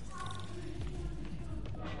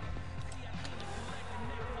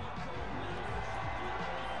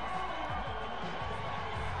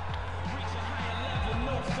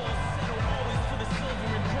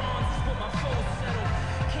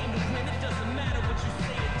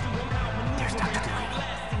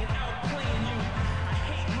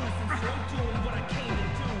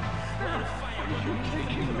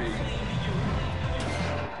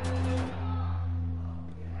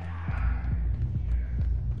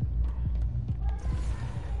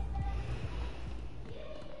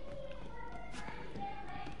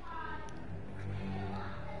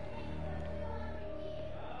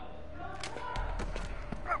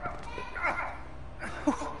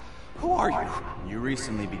 Who are you? You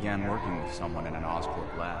recently began working with someone in an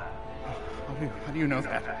Oscorp lab. How do you know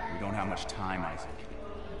that? We don't have much time, Isaac.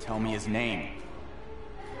 Tell me his name.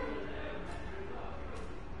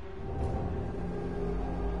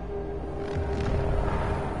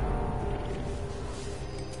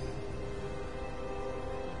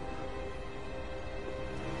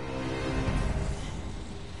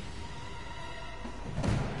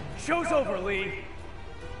 Show's over, Lee.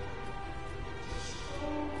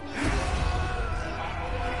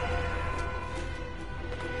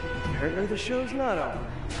 Apparently the show's not over.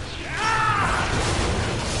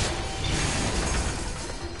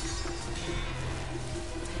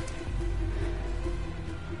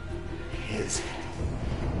 His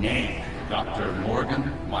name, Dr.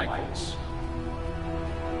 Morgan Michaels.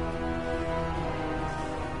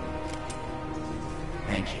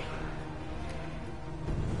 Thank you.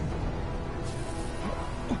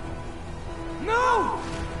 No!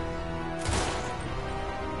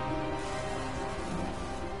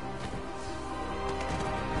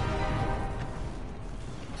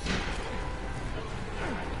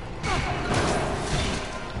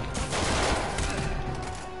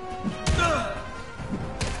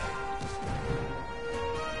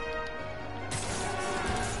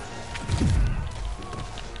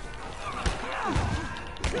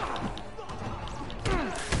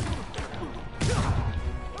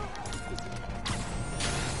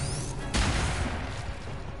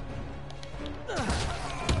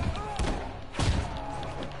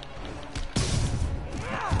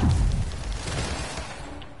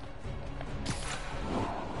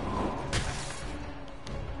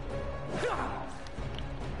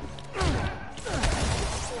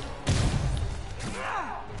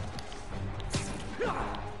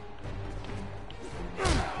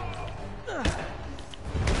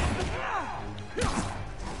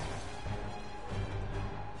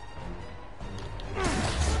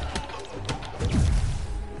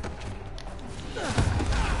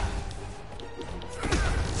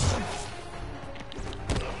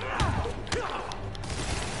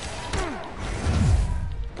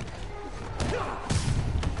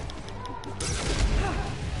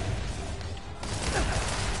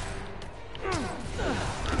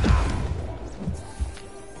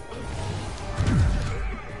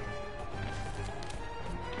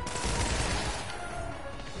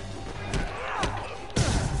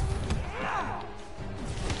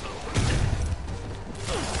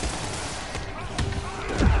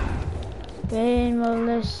 When will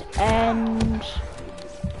this end?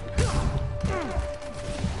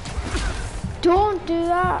 Don't do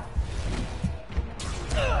that!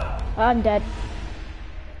 I'm dead.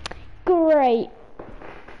 Great.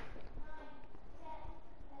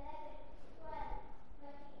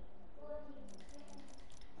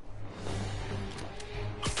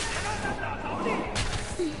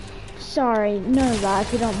 Sorry, none of that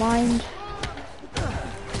if you don't mind.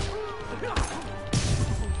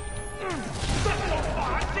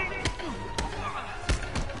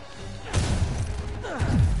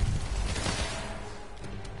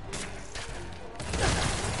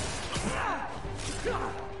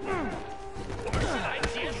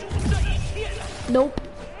 Nope.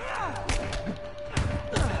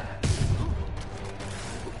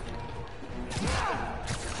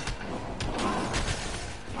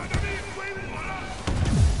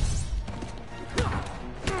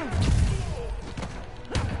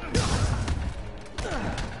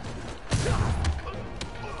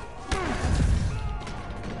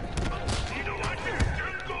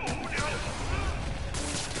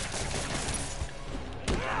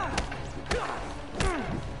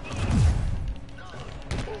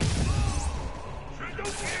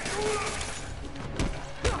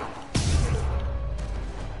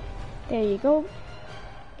 There you go.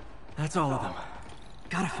 That's all of them.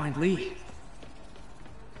 Gotta find Lee.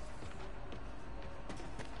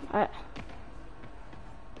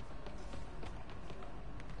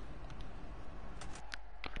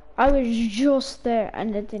 I was just there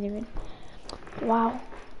and it didn't even. Wow.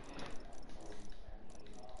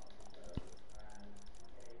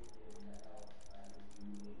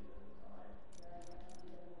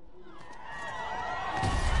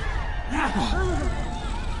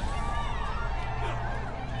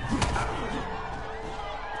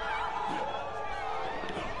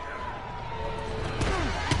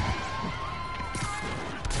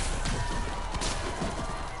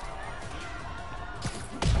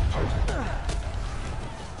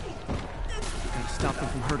 Stop them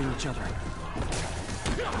from hurting each other.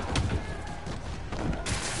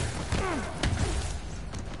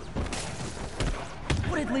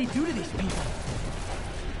 What did Lee do to these people?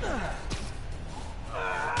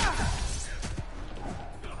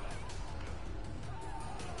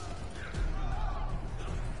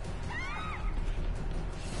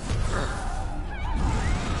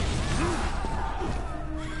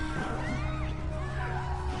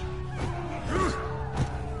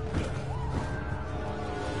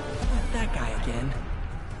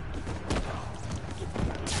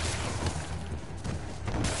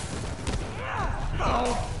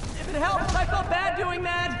 felt bad doing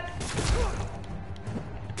that!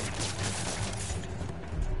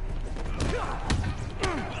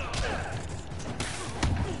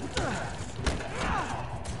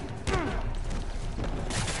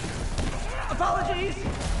 Apologies!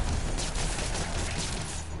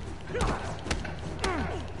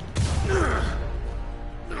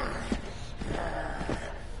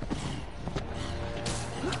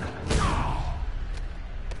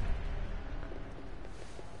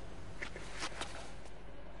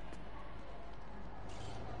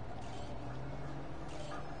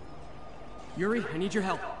 Yuri, I need your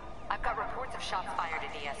help. I've got reports of shots fired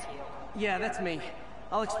at ESU. Yeah, that's me.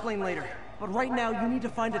 I'll explain later. But right now, you need to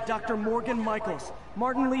find a Dr. Morgan Michaels.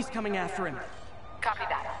 Martin Lee's coming after him. Copy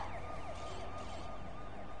that.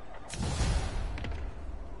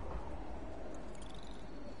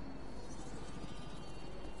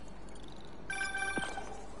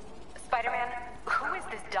 Spider-Man, who is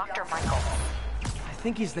this Dr. Michaels? I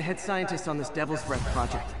think he's the head scientist on this Devil's Breath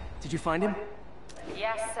project. Did you find him?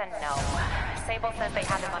 Yes and no. Sable says they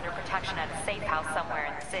have him under protection at a safe house somewhere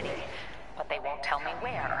in the city, but they won't tell me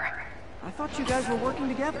where. I thought you guys were working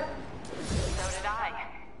together. So did I.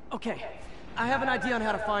 Okay, I have an idea on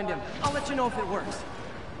how to find him. I'll let you know if it works.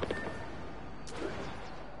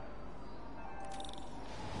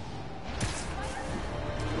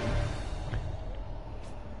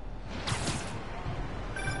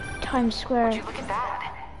 Times Square. Would you look at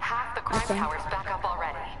that? Half the crime tower's back up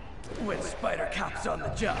already. When Spider Cop's on the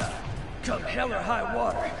job, come hell or high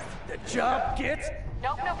water, the job gets...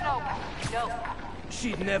 Nope.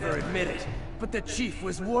 She'd never admit it, but the Chief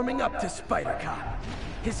was warming up to Spider Cop.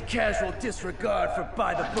 His casual disregard for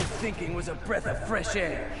by-the-book thinking was a breath of fresh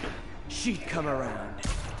air. She'd come around.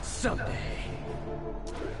 Someday.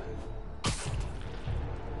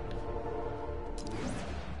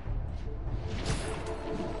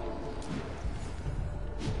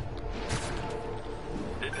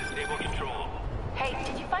 This is Stable Control. Hey,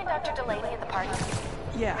 did you find Dr. Delaney at the party?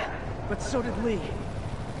 Yeah, but so did Lee.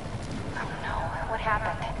 Oh no, what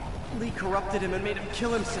happened? Lee corrupted him and made him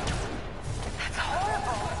kill himself. That's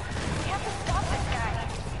horrible. We have to stop this guy.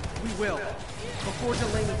 We will. Before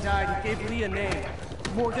Delaney died, he gave Lee a name.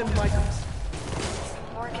 Morgan Michaels.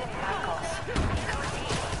 Morgan Michaels.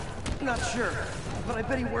 Who's he? Not sure, but I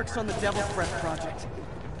bet he works on the Devil's Breath project.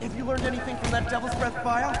 Have you learned anything from that Devil's Breath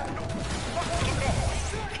file? Yeah, get this.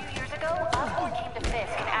 A few years ago, Osborn came to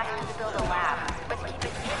Fisk and asked him to build a lab, but to keep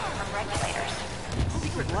it hidden from regulators.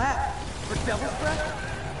 Secret lab? For Devil's Breath?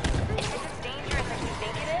 If it's as dangerous as you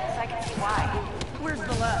think it is, I can see why. Where's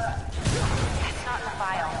the lab? It's not in the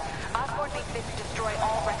file. Osborn made Fisk destroy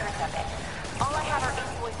all records of it. All I have are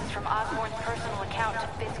invoices from Osborn's personal account to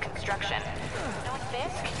Fisk Construction. Knowing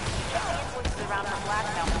Fisk, he kept the invoices around for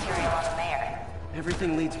blackmail material on the mayor.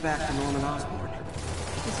 Everything leads back to Norman Osborn.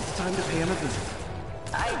 Guess it's time to pay him a visit.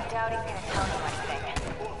 I doubt he's gonna tell you anything.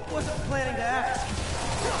 Wasn't planning to ask.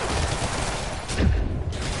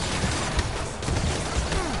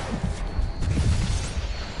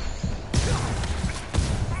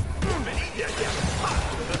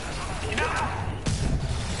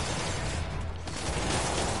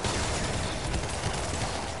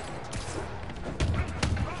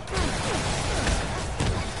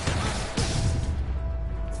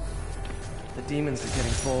 The demons are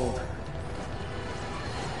getting bold.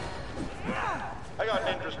 I got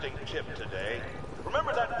an interesting tip today.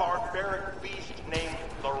 Remember that barbaric beast named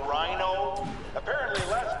the Rhino? Apparently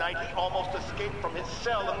last night he almost escaped from his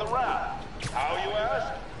cell in the raft. How, you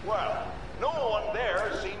ask? Well, no one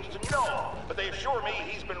there seems to know, but they assure me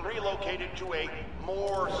he's been relocated to a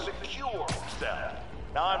more secure cell.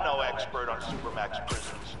 Now, I'm no expert on Supermax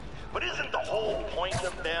prisons, but isn't the whole point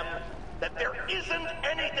of them that there isn't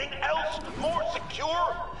anything else more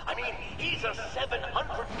secure? I mean, he's a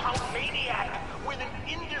 700-pound maniac with an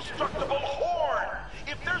indestructible horn.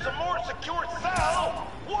 If there's a more secure cell,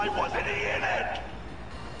 why wasn't he in it?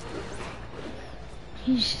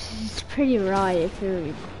 He's pretty right if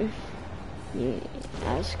you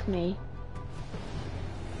ask me.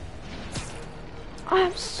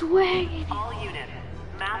 I'm swinging. All units,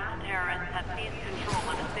 masked terrorists have seized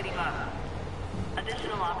control of the city bus.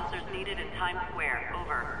 Additional officers needed in Times Square.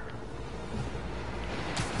 Over.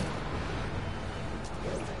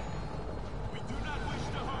 We do not wish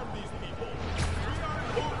to harm these people. We are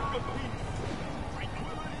in favor of peace.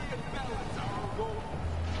 Tranquility and balance are our goal.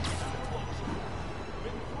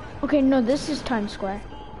 Okay, no, this is Times Square.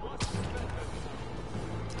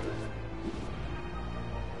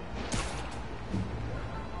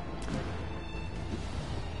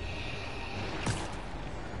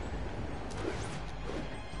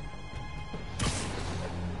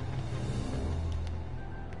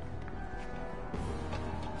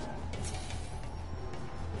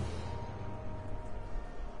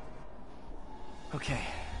 Okay,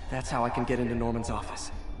 that's how I can get into Norman's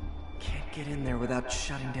office. Can't get in there without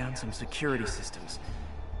shutting down some security systems.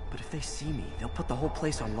 But if they see me, they'll put the whole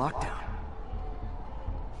place on lockdown.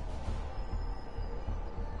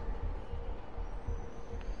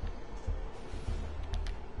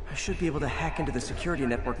 I should be able to hack into the security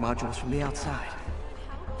network modules from the outside.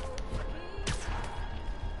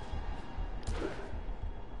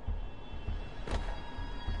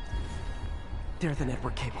 There are the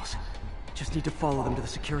network cables. Just need to follow them to the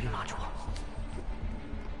security module.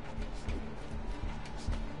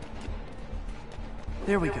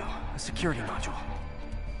 There we go, a security module.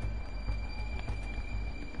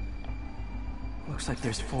 Looks like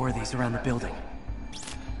there's 4 of these around the building.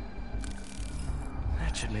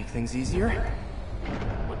 That should make things easier.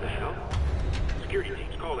 What the hell? Security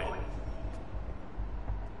teams, call in.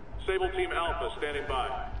 Sable Team Alpha standing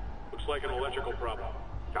by. Looks like an electrical problem.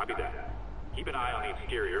 Copy that. Keep an eye on the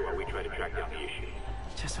exterior while we try to track down the issue.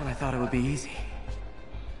 Just when I thought it would be easy.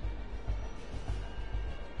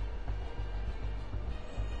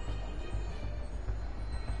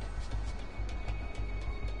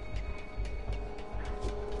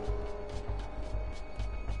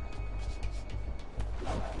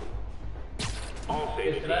 All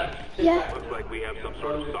Sable teams. Yeah. Looks like we have some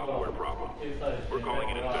sort of software problem. We're calling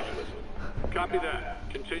in a specialist. Copy that.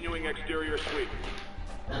 Continuing exterior sweep.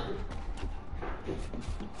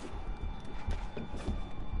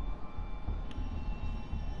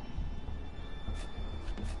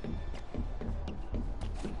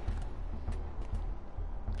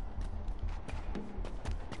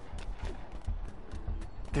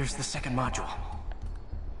 There's the second module.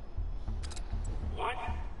 What?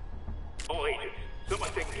 All agents,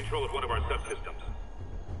 someone's taking control of one of our subsystems.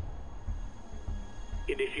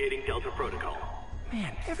 Initiating Delta Protocol.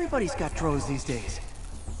 Man, everybody's got drones these days.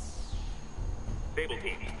 Sable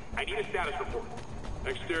teams, I need a status report.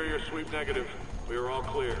 Exterior sweep negative. We are all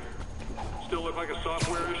clear. Still look like a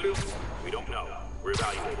software issue? We don't know. We're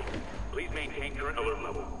evaluating. Please maintain current alert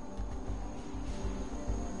level.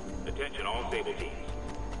 Attention all Sable teams.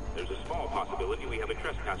 There's a small possibility we have a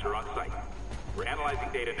trespasser on site. We're analyzing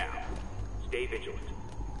data now. Stay vigilant.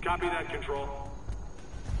 Copy that, Control.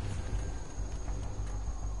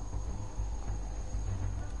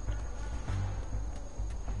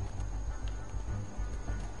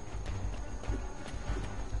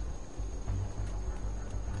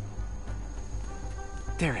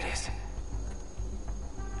 There it is.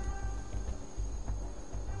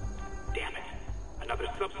 Damn it. Another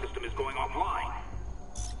subsystem is going offline.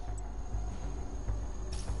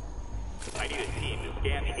 I need a team to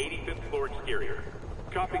scan the 85th floor exterior.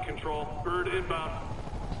 Copy, Control. Bird inbound.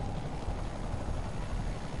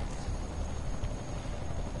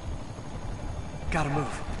 Gotta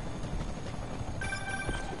move.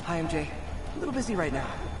 Hi, MJ. A little busy right now.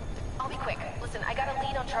 I'll be quick. Listen, I got a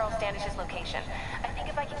lead on Charles Standish's location. I think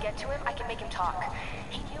if I can get to him, I can make him talk.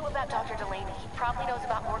 He knew about Dr. Delaney. He probably knows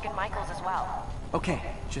about Morgan Michaels as well. Okay,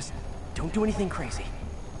 just don't do anything crazy.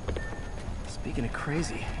 Speaking of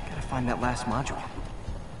crazy, gotta find that last module.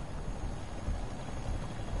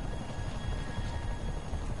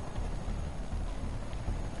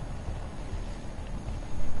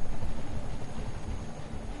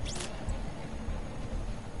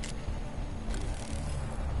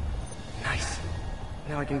 Nice.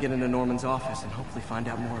 Now I can get into Norman's office and hopefully find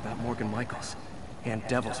out more about Morgan Michaels and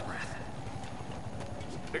Devil's Breath.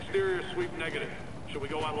 Exterior sweep negative. Should we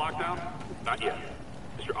go on lockdown? Not yet.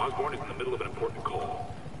 Mr. Osborn is in the middle of an important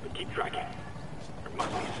call. But keep tracking. There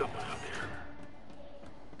must be someone out there.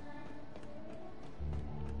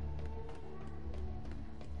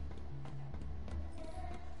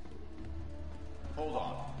 Hold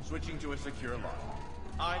on. Switching to a secure line.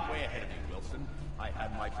 I'm way ahead of you, Wilson. I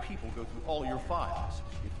had my people go through all your files.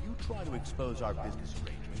 If you try to expose our business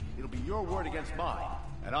arrangement, it'll be your word against mine.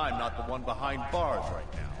 And I'm not the one behind bars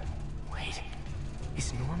right now. Wait.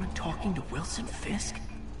 Is Norman talking to Wilson Fisk?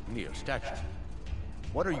 Neo statue.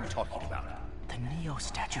 What are you talking about? The Neo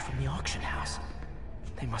statue from the auction house.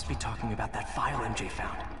 They must be talking about that file MJ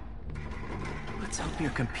found. Let's hope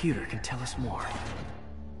your computer can tell us more.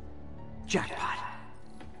 Jackpot.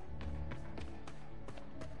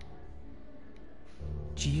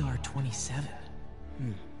 GR-27.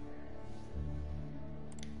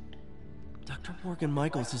 Dr. Morgan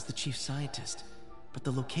Michaels is the chief scientist, but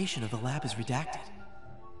the location of the lab is redacted.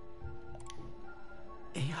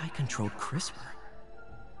 AI-controlled CRISPR.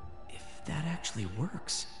 If that actually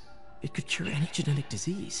works, it could cure any genetic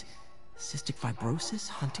disease. Cystic fibrosis,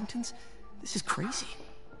 Huntington's. This is crazy.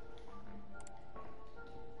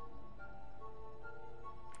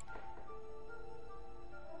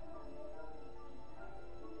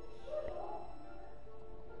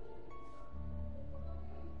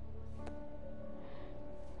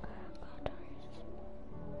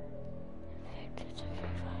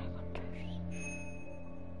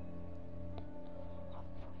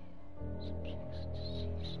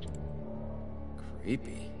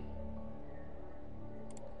 Creepy.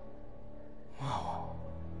 Whoa.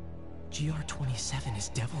 GR-27 is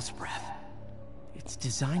Devil's Breath. It's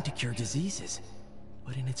designed to cure diseases,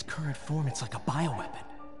 but in its current form, it's like a bioweapon.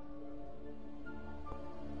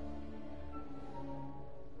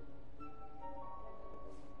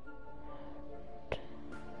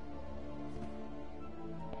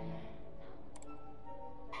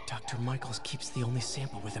 Dr. Michaels keeps the only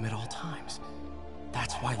sample with him at all times.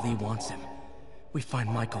 That's why Lee wants him. We find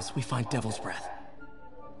Michaels, we find Devil's Breath.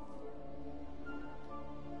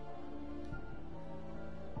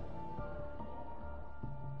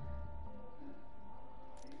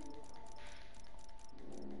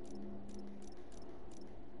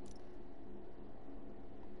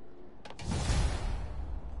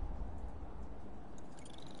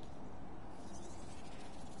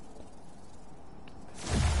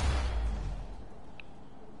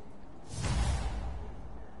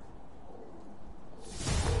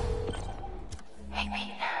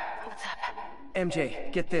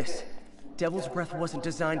 MJ, get this. Devil's Breath wasn't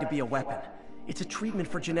designed to be a weapon. It's a treatment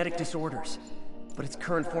for genetic disorders. But its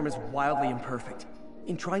current form is wildly imperfect.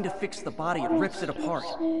 In trying to fix the body, it rips it apart.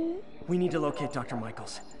 We need to locate Dr.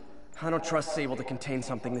 Michaels. I don't trust Sable to contain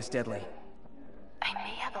something this deadly. I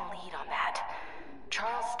may have a lead on that.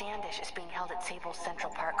 Charles Standish is being held at Sable's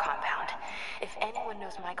Central Park compound. If anyone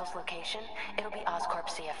knows Michael's location, it'll be Oscorp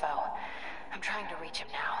CFO. I'm trying to reach him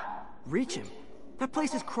now. Reach him? That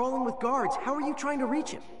place is crawling with guards. How are you trying to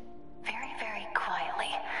reach him? Very, very quietly.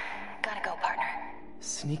 Gotta go, partner.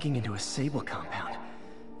 Sneaking into a Sable compound.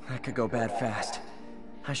 That could go bad fast.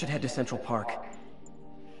 I should head to Central Park.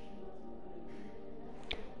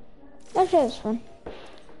 That was fun.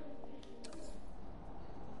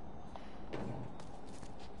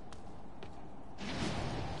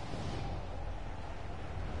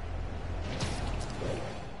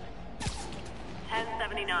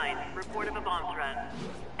 Report of a bomb threat.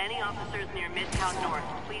 Any officers near Midtown North,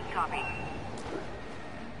 please copy.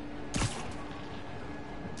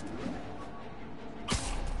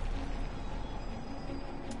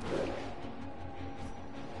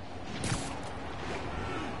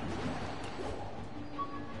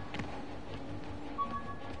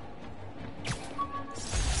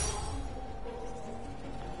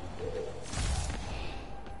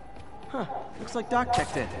 Huh. Looks like Doc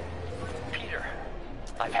checked in. Peter,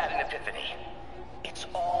 I've had an epiphany. It's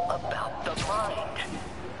all about the mind.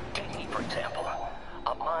 Take me, for example.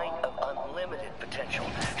 A mind of unlimited potential,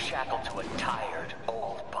 shackled to a tired,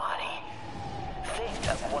 old body. Think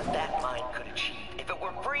of what that mind could achieve if it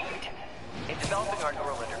were freed. In developing our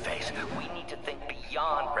neural interface, we need to think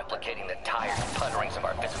beyond replicating the tired putterings of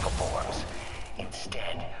our physical forms.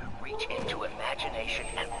 Instead, reach into imagination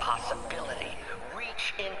and possibility.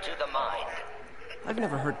 Reach into the mind. I've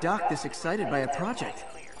never heard Doc this excited by a project.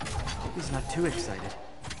 Hope he's not too excited.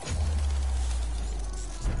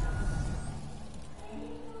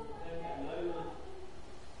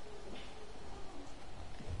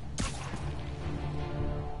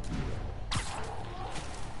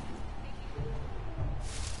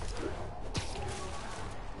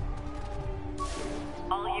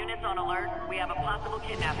 All units on alert. We have a possible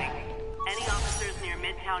kidnapping. Any officers near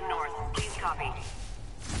Midtown North, please copy.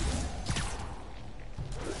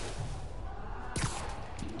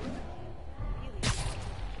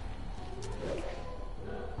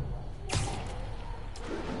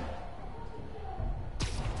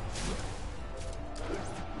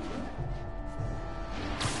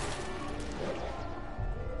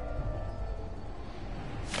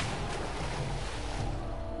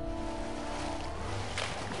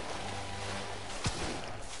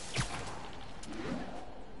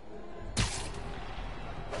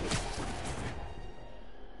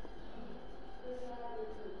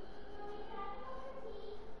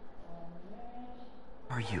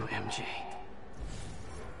 Are you MJ?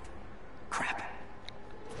 Crap.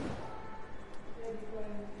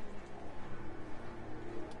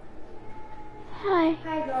 Hi.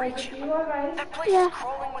 Hi, guys. Are you alright? That place is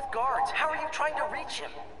crawling with guards. How are you trying to reach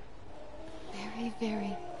him? Very,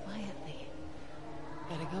 very quietly.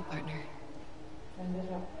 Gotta go, partner.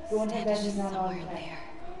 Standish is somewhere in there.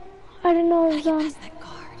 I don't know if Past that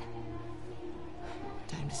guard.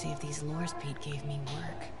 Time to see if these lures Pete gave me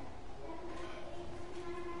work.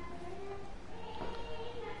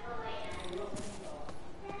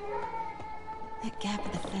 That gap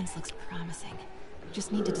in the fence looks promising.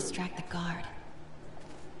 Just need to distract the guard.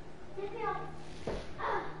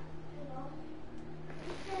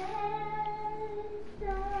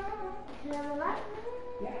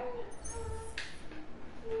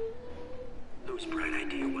 Whose bright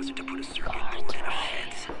idea was it to put a circuit board in a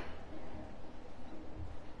fence?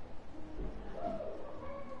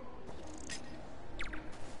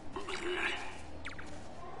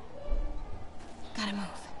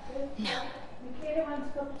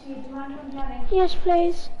 Yes,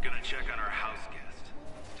 please. Gonna check on our house guest.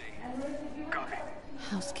 Copy.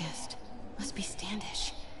 House guest. Must be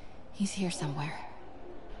Standish. He's here somewhere.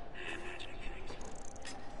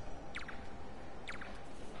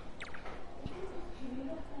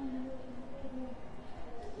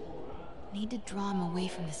 Need to draw him away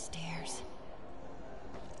from the stairs.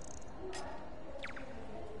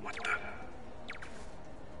 What the?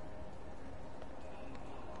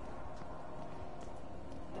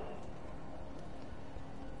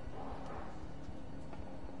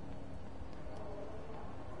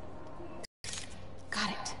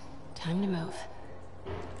 Got it. Time to move.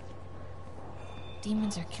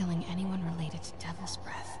 Demons are killing anyone related to Devil's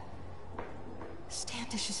Breath.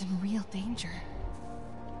 Standish is in real danger.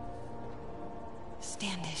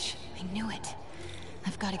 Standish. I knew it.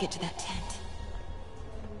 I've got to get to that tent.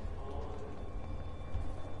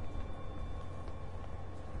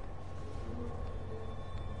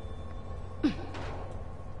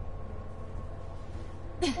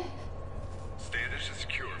 Standish is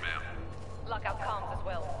secure, ma'am. Lockout comms as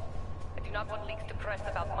well. I do not want leaks to press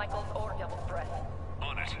about Michaels or Devil's Breath.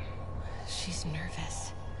 On it. She's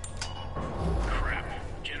nervous. Crap.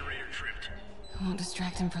 Generator tripped. I won't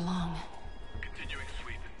distract him for long. Continuing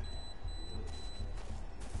sweep.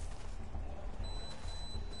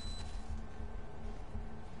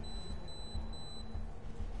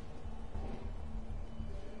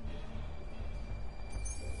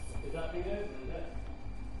 Is that me good?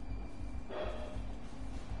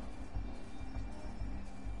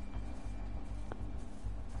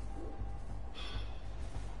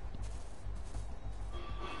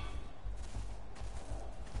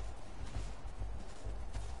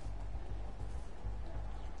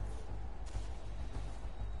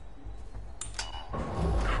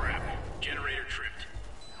 Crap. Generator tripped.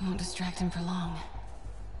 I won't distract him for long.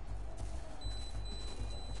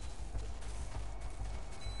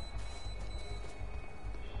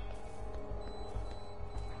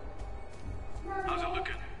 How's it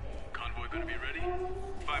looking? Convoy gonna be ready?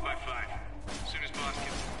 5 by 5. As soon as boss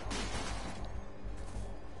gets...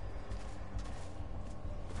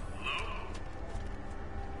 Hello?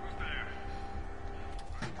 Who's there?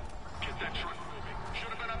 Get that truck moving. Should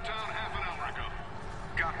have been uptown half an hour ago.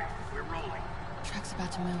 Copy. We're rolling. Truck's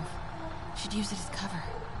about to move. Should use it as cover.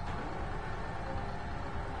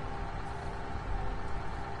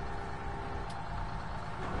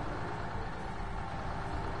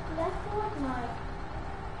 That's Fortnite.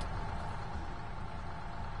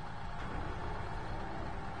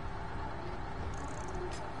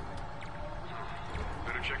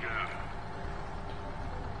 Better check it out.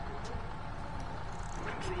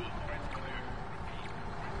 Control, point's clear.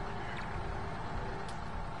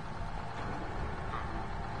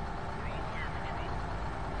 We're all clear, Control.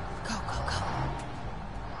 Go, go, go.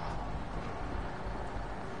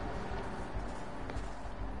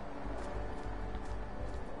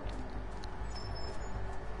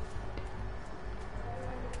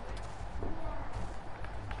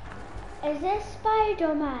 Is this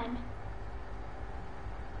Spider-Man?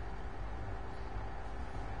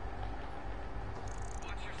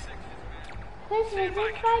 This is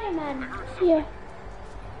Spider-Man. Yeah.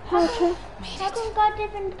 How come got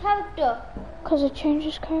different character? Because it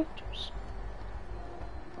changes characters.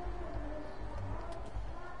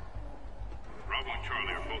 Bravo and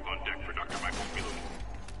Charlie are both on deck for Dr. Michael Miller.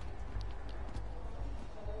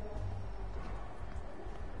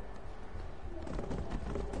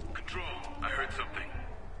 Control, I heard something.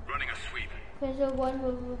 Running a sweep. There's a one.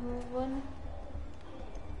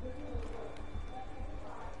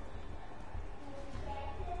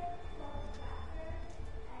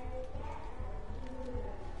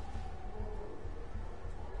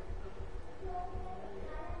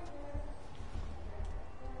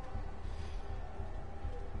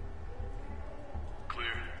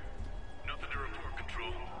 Clear. Nothing to report,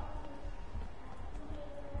 Control.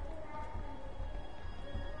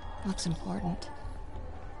 Looks important.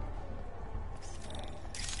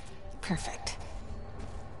 Perfect.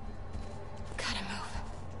 Gotta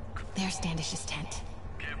move. There's Standish's tent.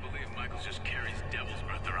 Can't believe Michaels just carries Devil's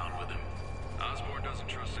Breath around with him. Osborn doesn't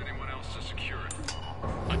trust anyone else to secure it.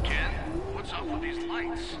 Again? What's up with these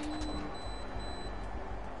lights?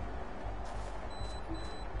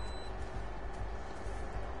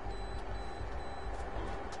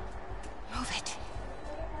 Move it.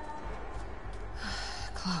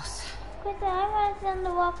 Close. Chris, I want to sit on the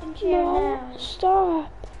rocking chair now.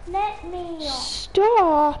 Stop. Let me.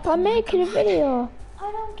 Stop. I'm making a video.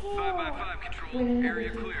 I don't care. 5 by 5 Control. Area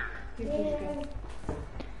clear. Yeah.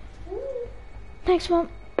 Thanks, Mom.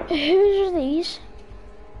 Whose are these?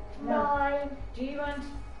 Mine. Do you want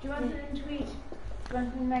Do you want something to eat? Do you want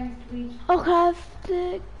something to eat? Oh, can I have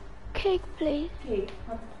the cake, please? Cake.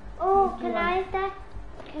 Oh, can I have that?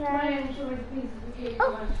 Can I have show the piece of the cake?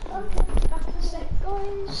 Oh, okay. Back in a sec,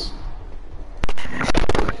 guys.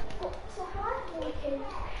 What's a hard cake?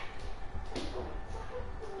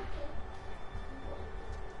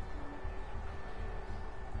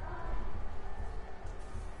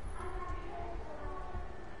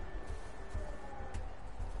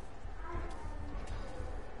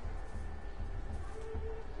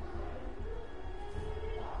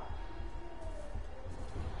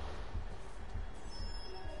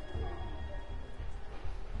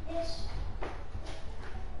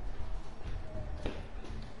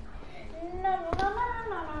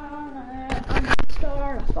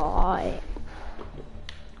 Starfire.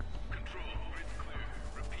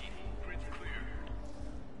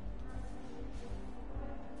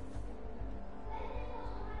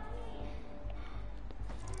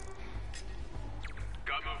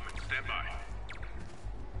 Got movement. Stand by.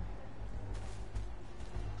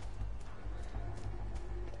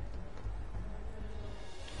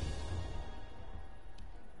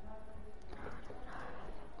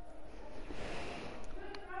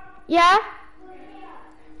 Yeah?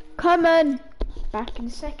 Come on. Back in a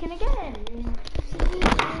second again.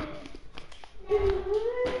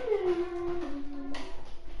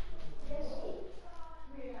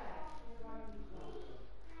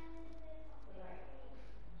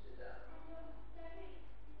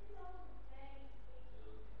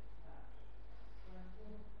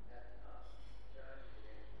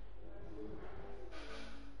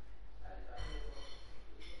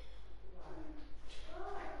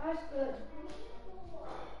 That's good.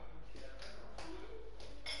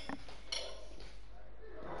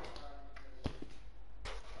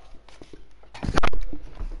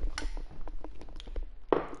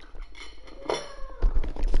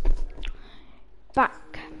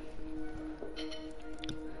 Back.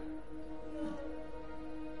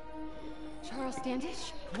 Charles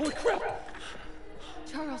Standish? Holy crap!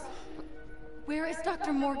 Charles, where is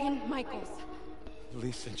Dr. Morgan Michaels?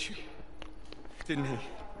 Lee sent you. Didn't he?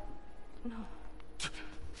 No.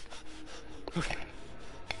 Okay.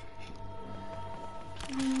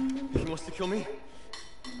 He wants to kill me?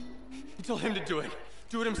 You tell him to do it.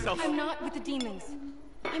 Do it himself. I'm not with the demons.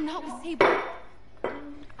 I'm not with Sable.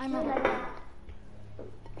 I'm a...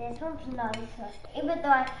 This one's nicer. Even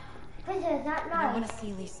though this is not nice. I want to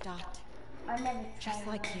see Lee stopped. I never Just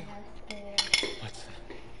like you. What's that?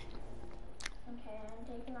 Okay, I'm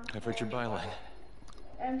taking off. I've heard your byline.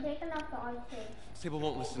 I'm taking off the IC. Sable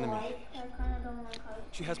won't listen to me. I kind of don't like IC.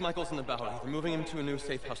 She has Michaels in the Bowery. They're moving him to a new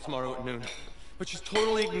safe house tomorrow at noon. But she's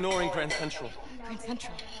totally ignoring Grand Central. Grand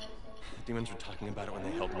Central? The demons were talking about it when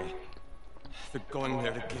they held me. They're going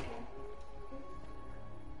there to get...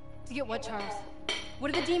 To get what, Charles?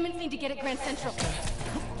 What do the demons need to get at Grand Central?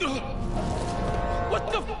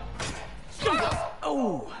 What the...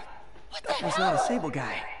 Oh! That was not a Sable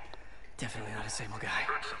guy. Definitely not a Sable guy.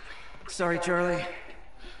 Sorry, Charlie.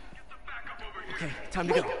 Okay, time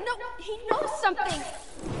to Wait, go. no, he knows something!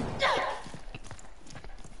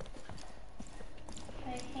 I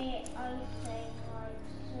hate IC like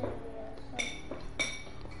seriously.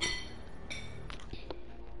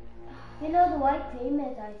 You know the white team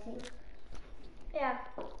is IC. Yeah,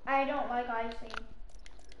 I don't like IC.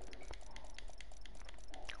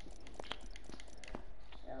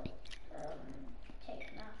 So,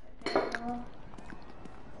 taking off the camera.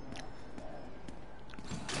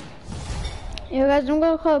 Yeah, guys, I'm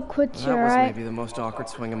gonna call it quits here, That was right? maybe the most awkward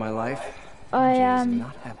swing of my life. I I'm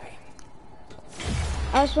not happy.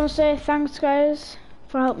 I just want to say thanks, guys,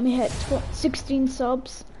 for helping me hit 16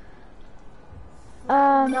 subs.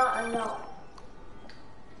 Not a lot.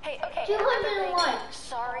 Hey, okay. 200 likes.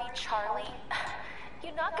 Sorry, Charlie.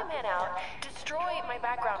 You knock a man out, destroy my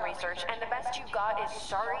background research, and the best you got is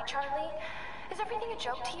sorry, Charlie? Is everything a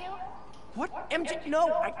joke to you? What? MJ? No,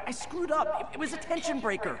 I screwed up. It was a tension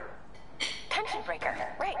breaker. Tension breaker,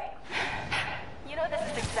 right. You know, this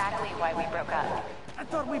is exactly why we broke up. I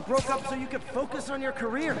thought we broke up so you could focus on your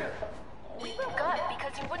career. We broke up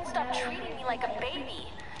because you wouldn't stop treating me like a baby.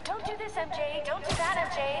 Don't do this, MJ. Don't do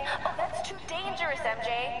that, MJ. Oh, that's too dangerous,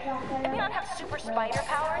 MJ. I may not have super spider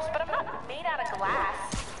powers, but I'm not made out of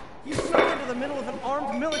glass. You snuck into the middle of an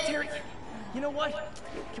armed military... You know what?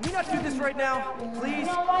 Can we not do this right now? Please?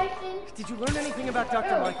 Did you learn anything about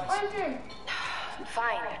Dr. Michaels?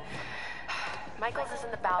 Fine. Michaels is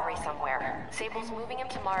in the Bowery somewhere. Sable's moving him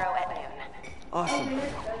tomorrow at noon. Awesome.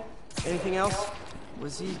 Anything else?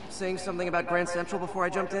 Was he saying something about Grand Central before I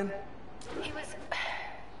jumped in? He was...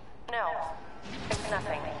 No. It was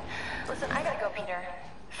nothing. Listen, I gotta go, Peter.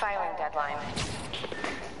 deadline.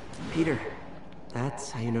 Peter.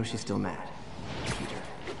 That's how you know she's still mad. Peter.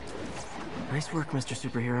 Nice work, Mr.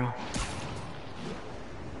 Superhero.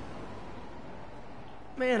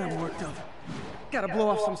 Man, I'm worked up. Gotta blow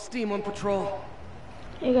off some steam on patrol.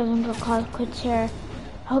 You guys, I'm gonna call it quits here.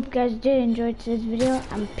 I hope you guys did enjoy today's video,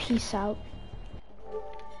 and peace out.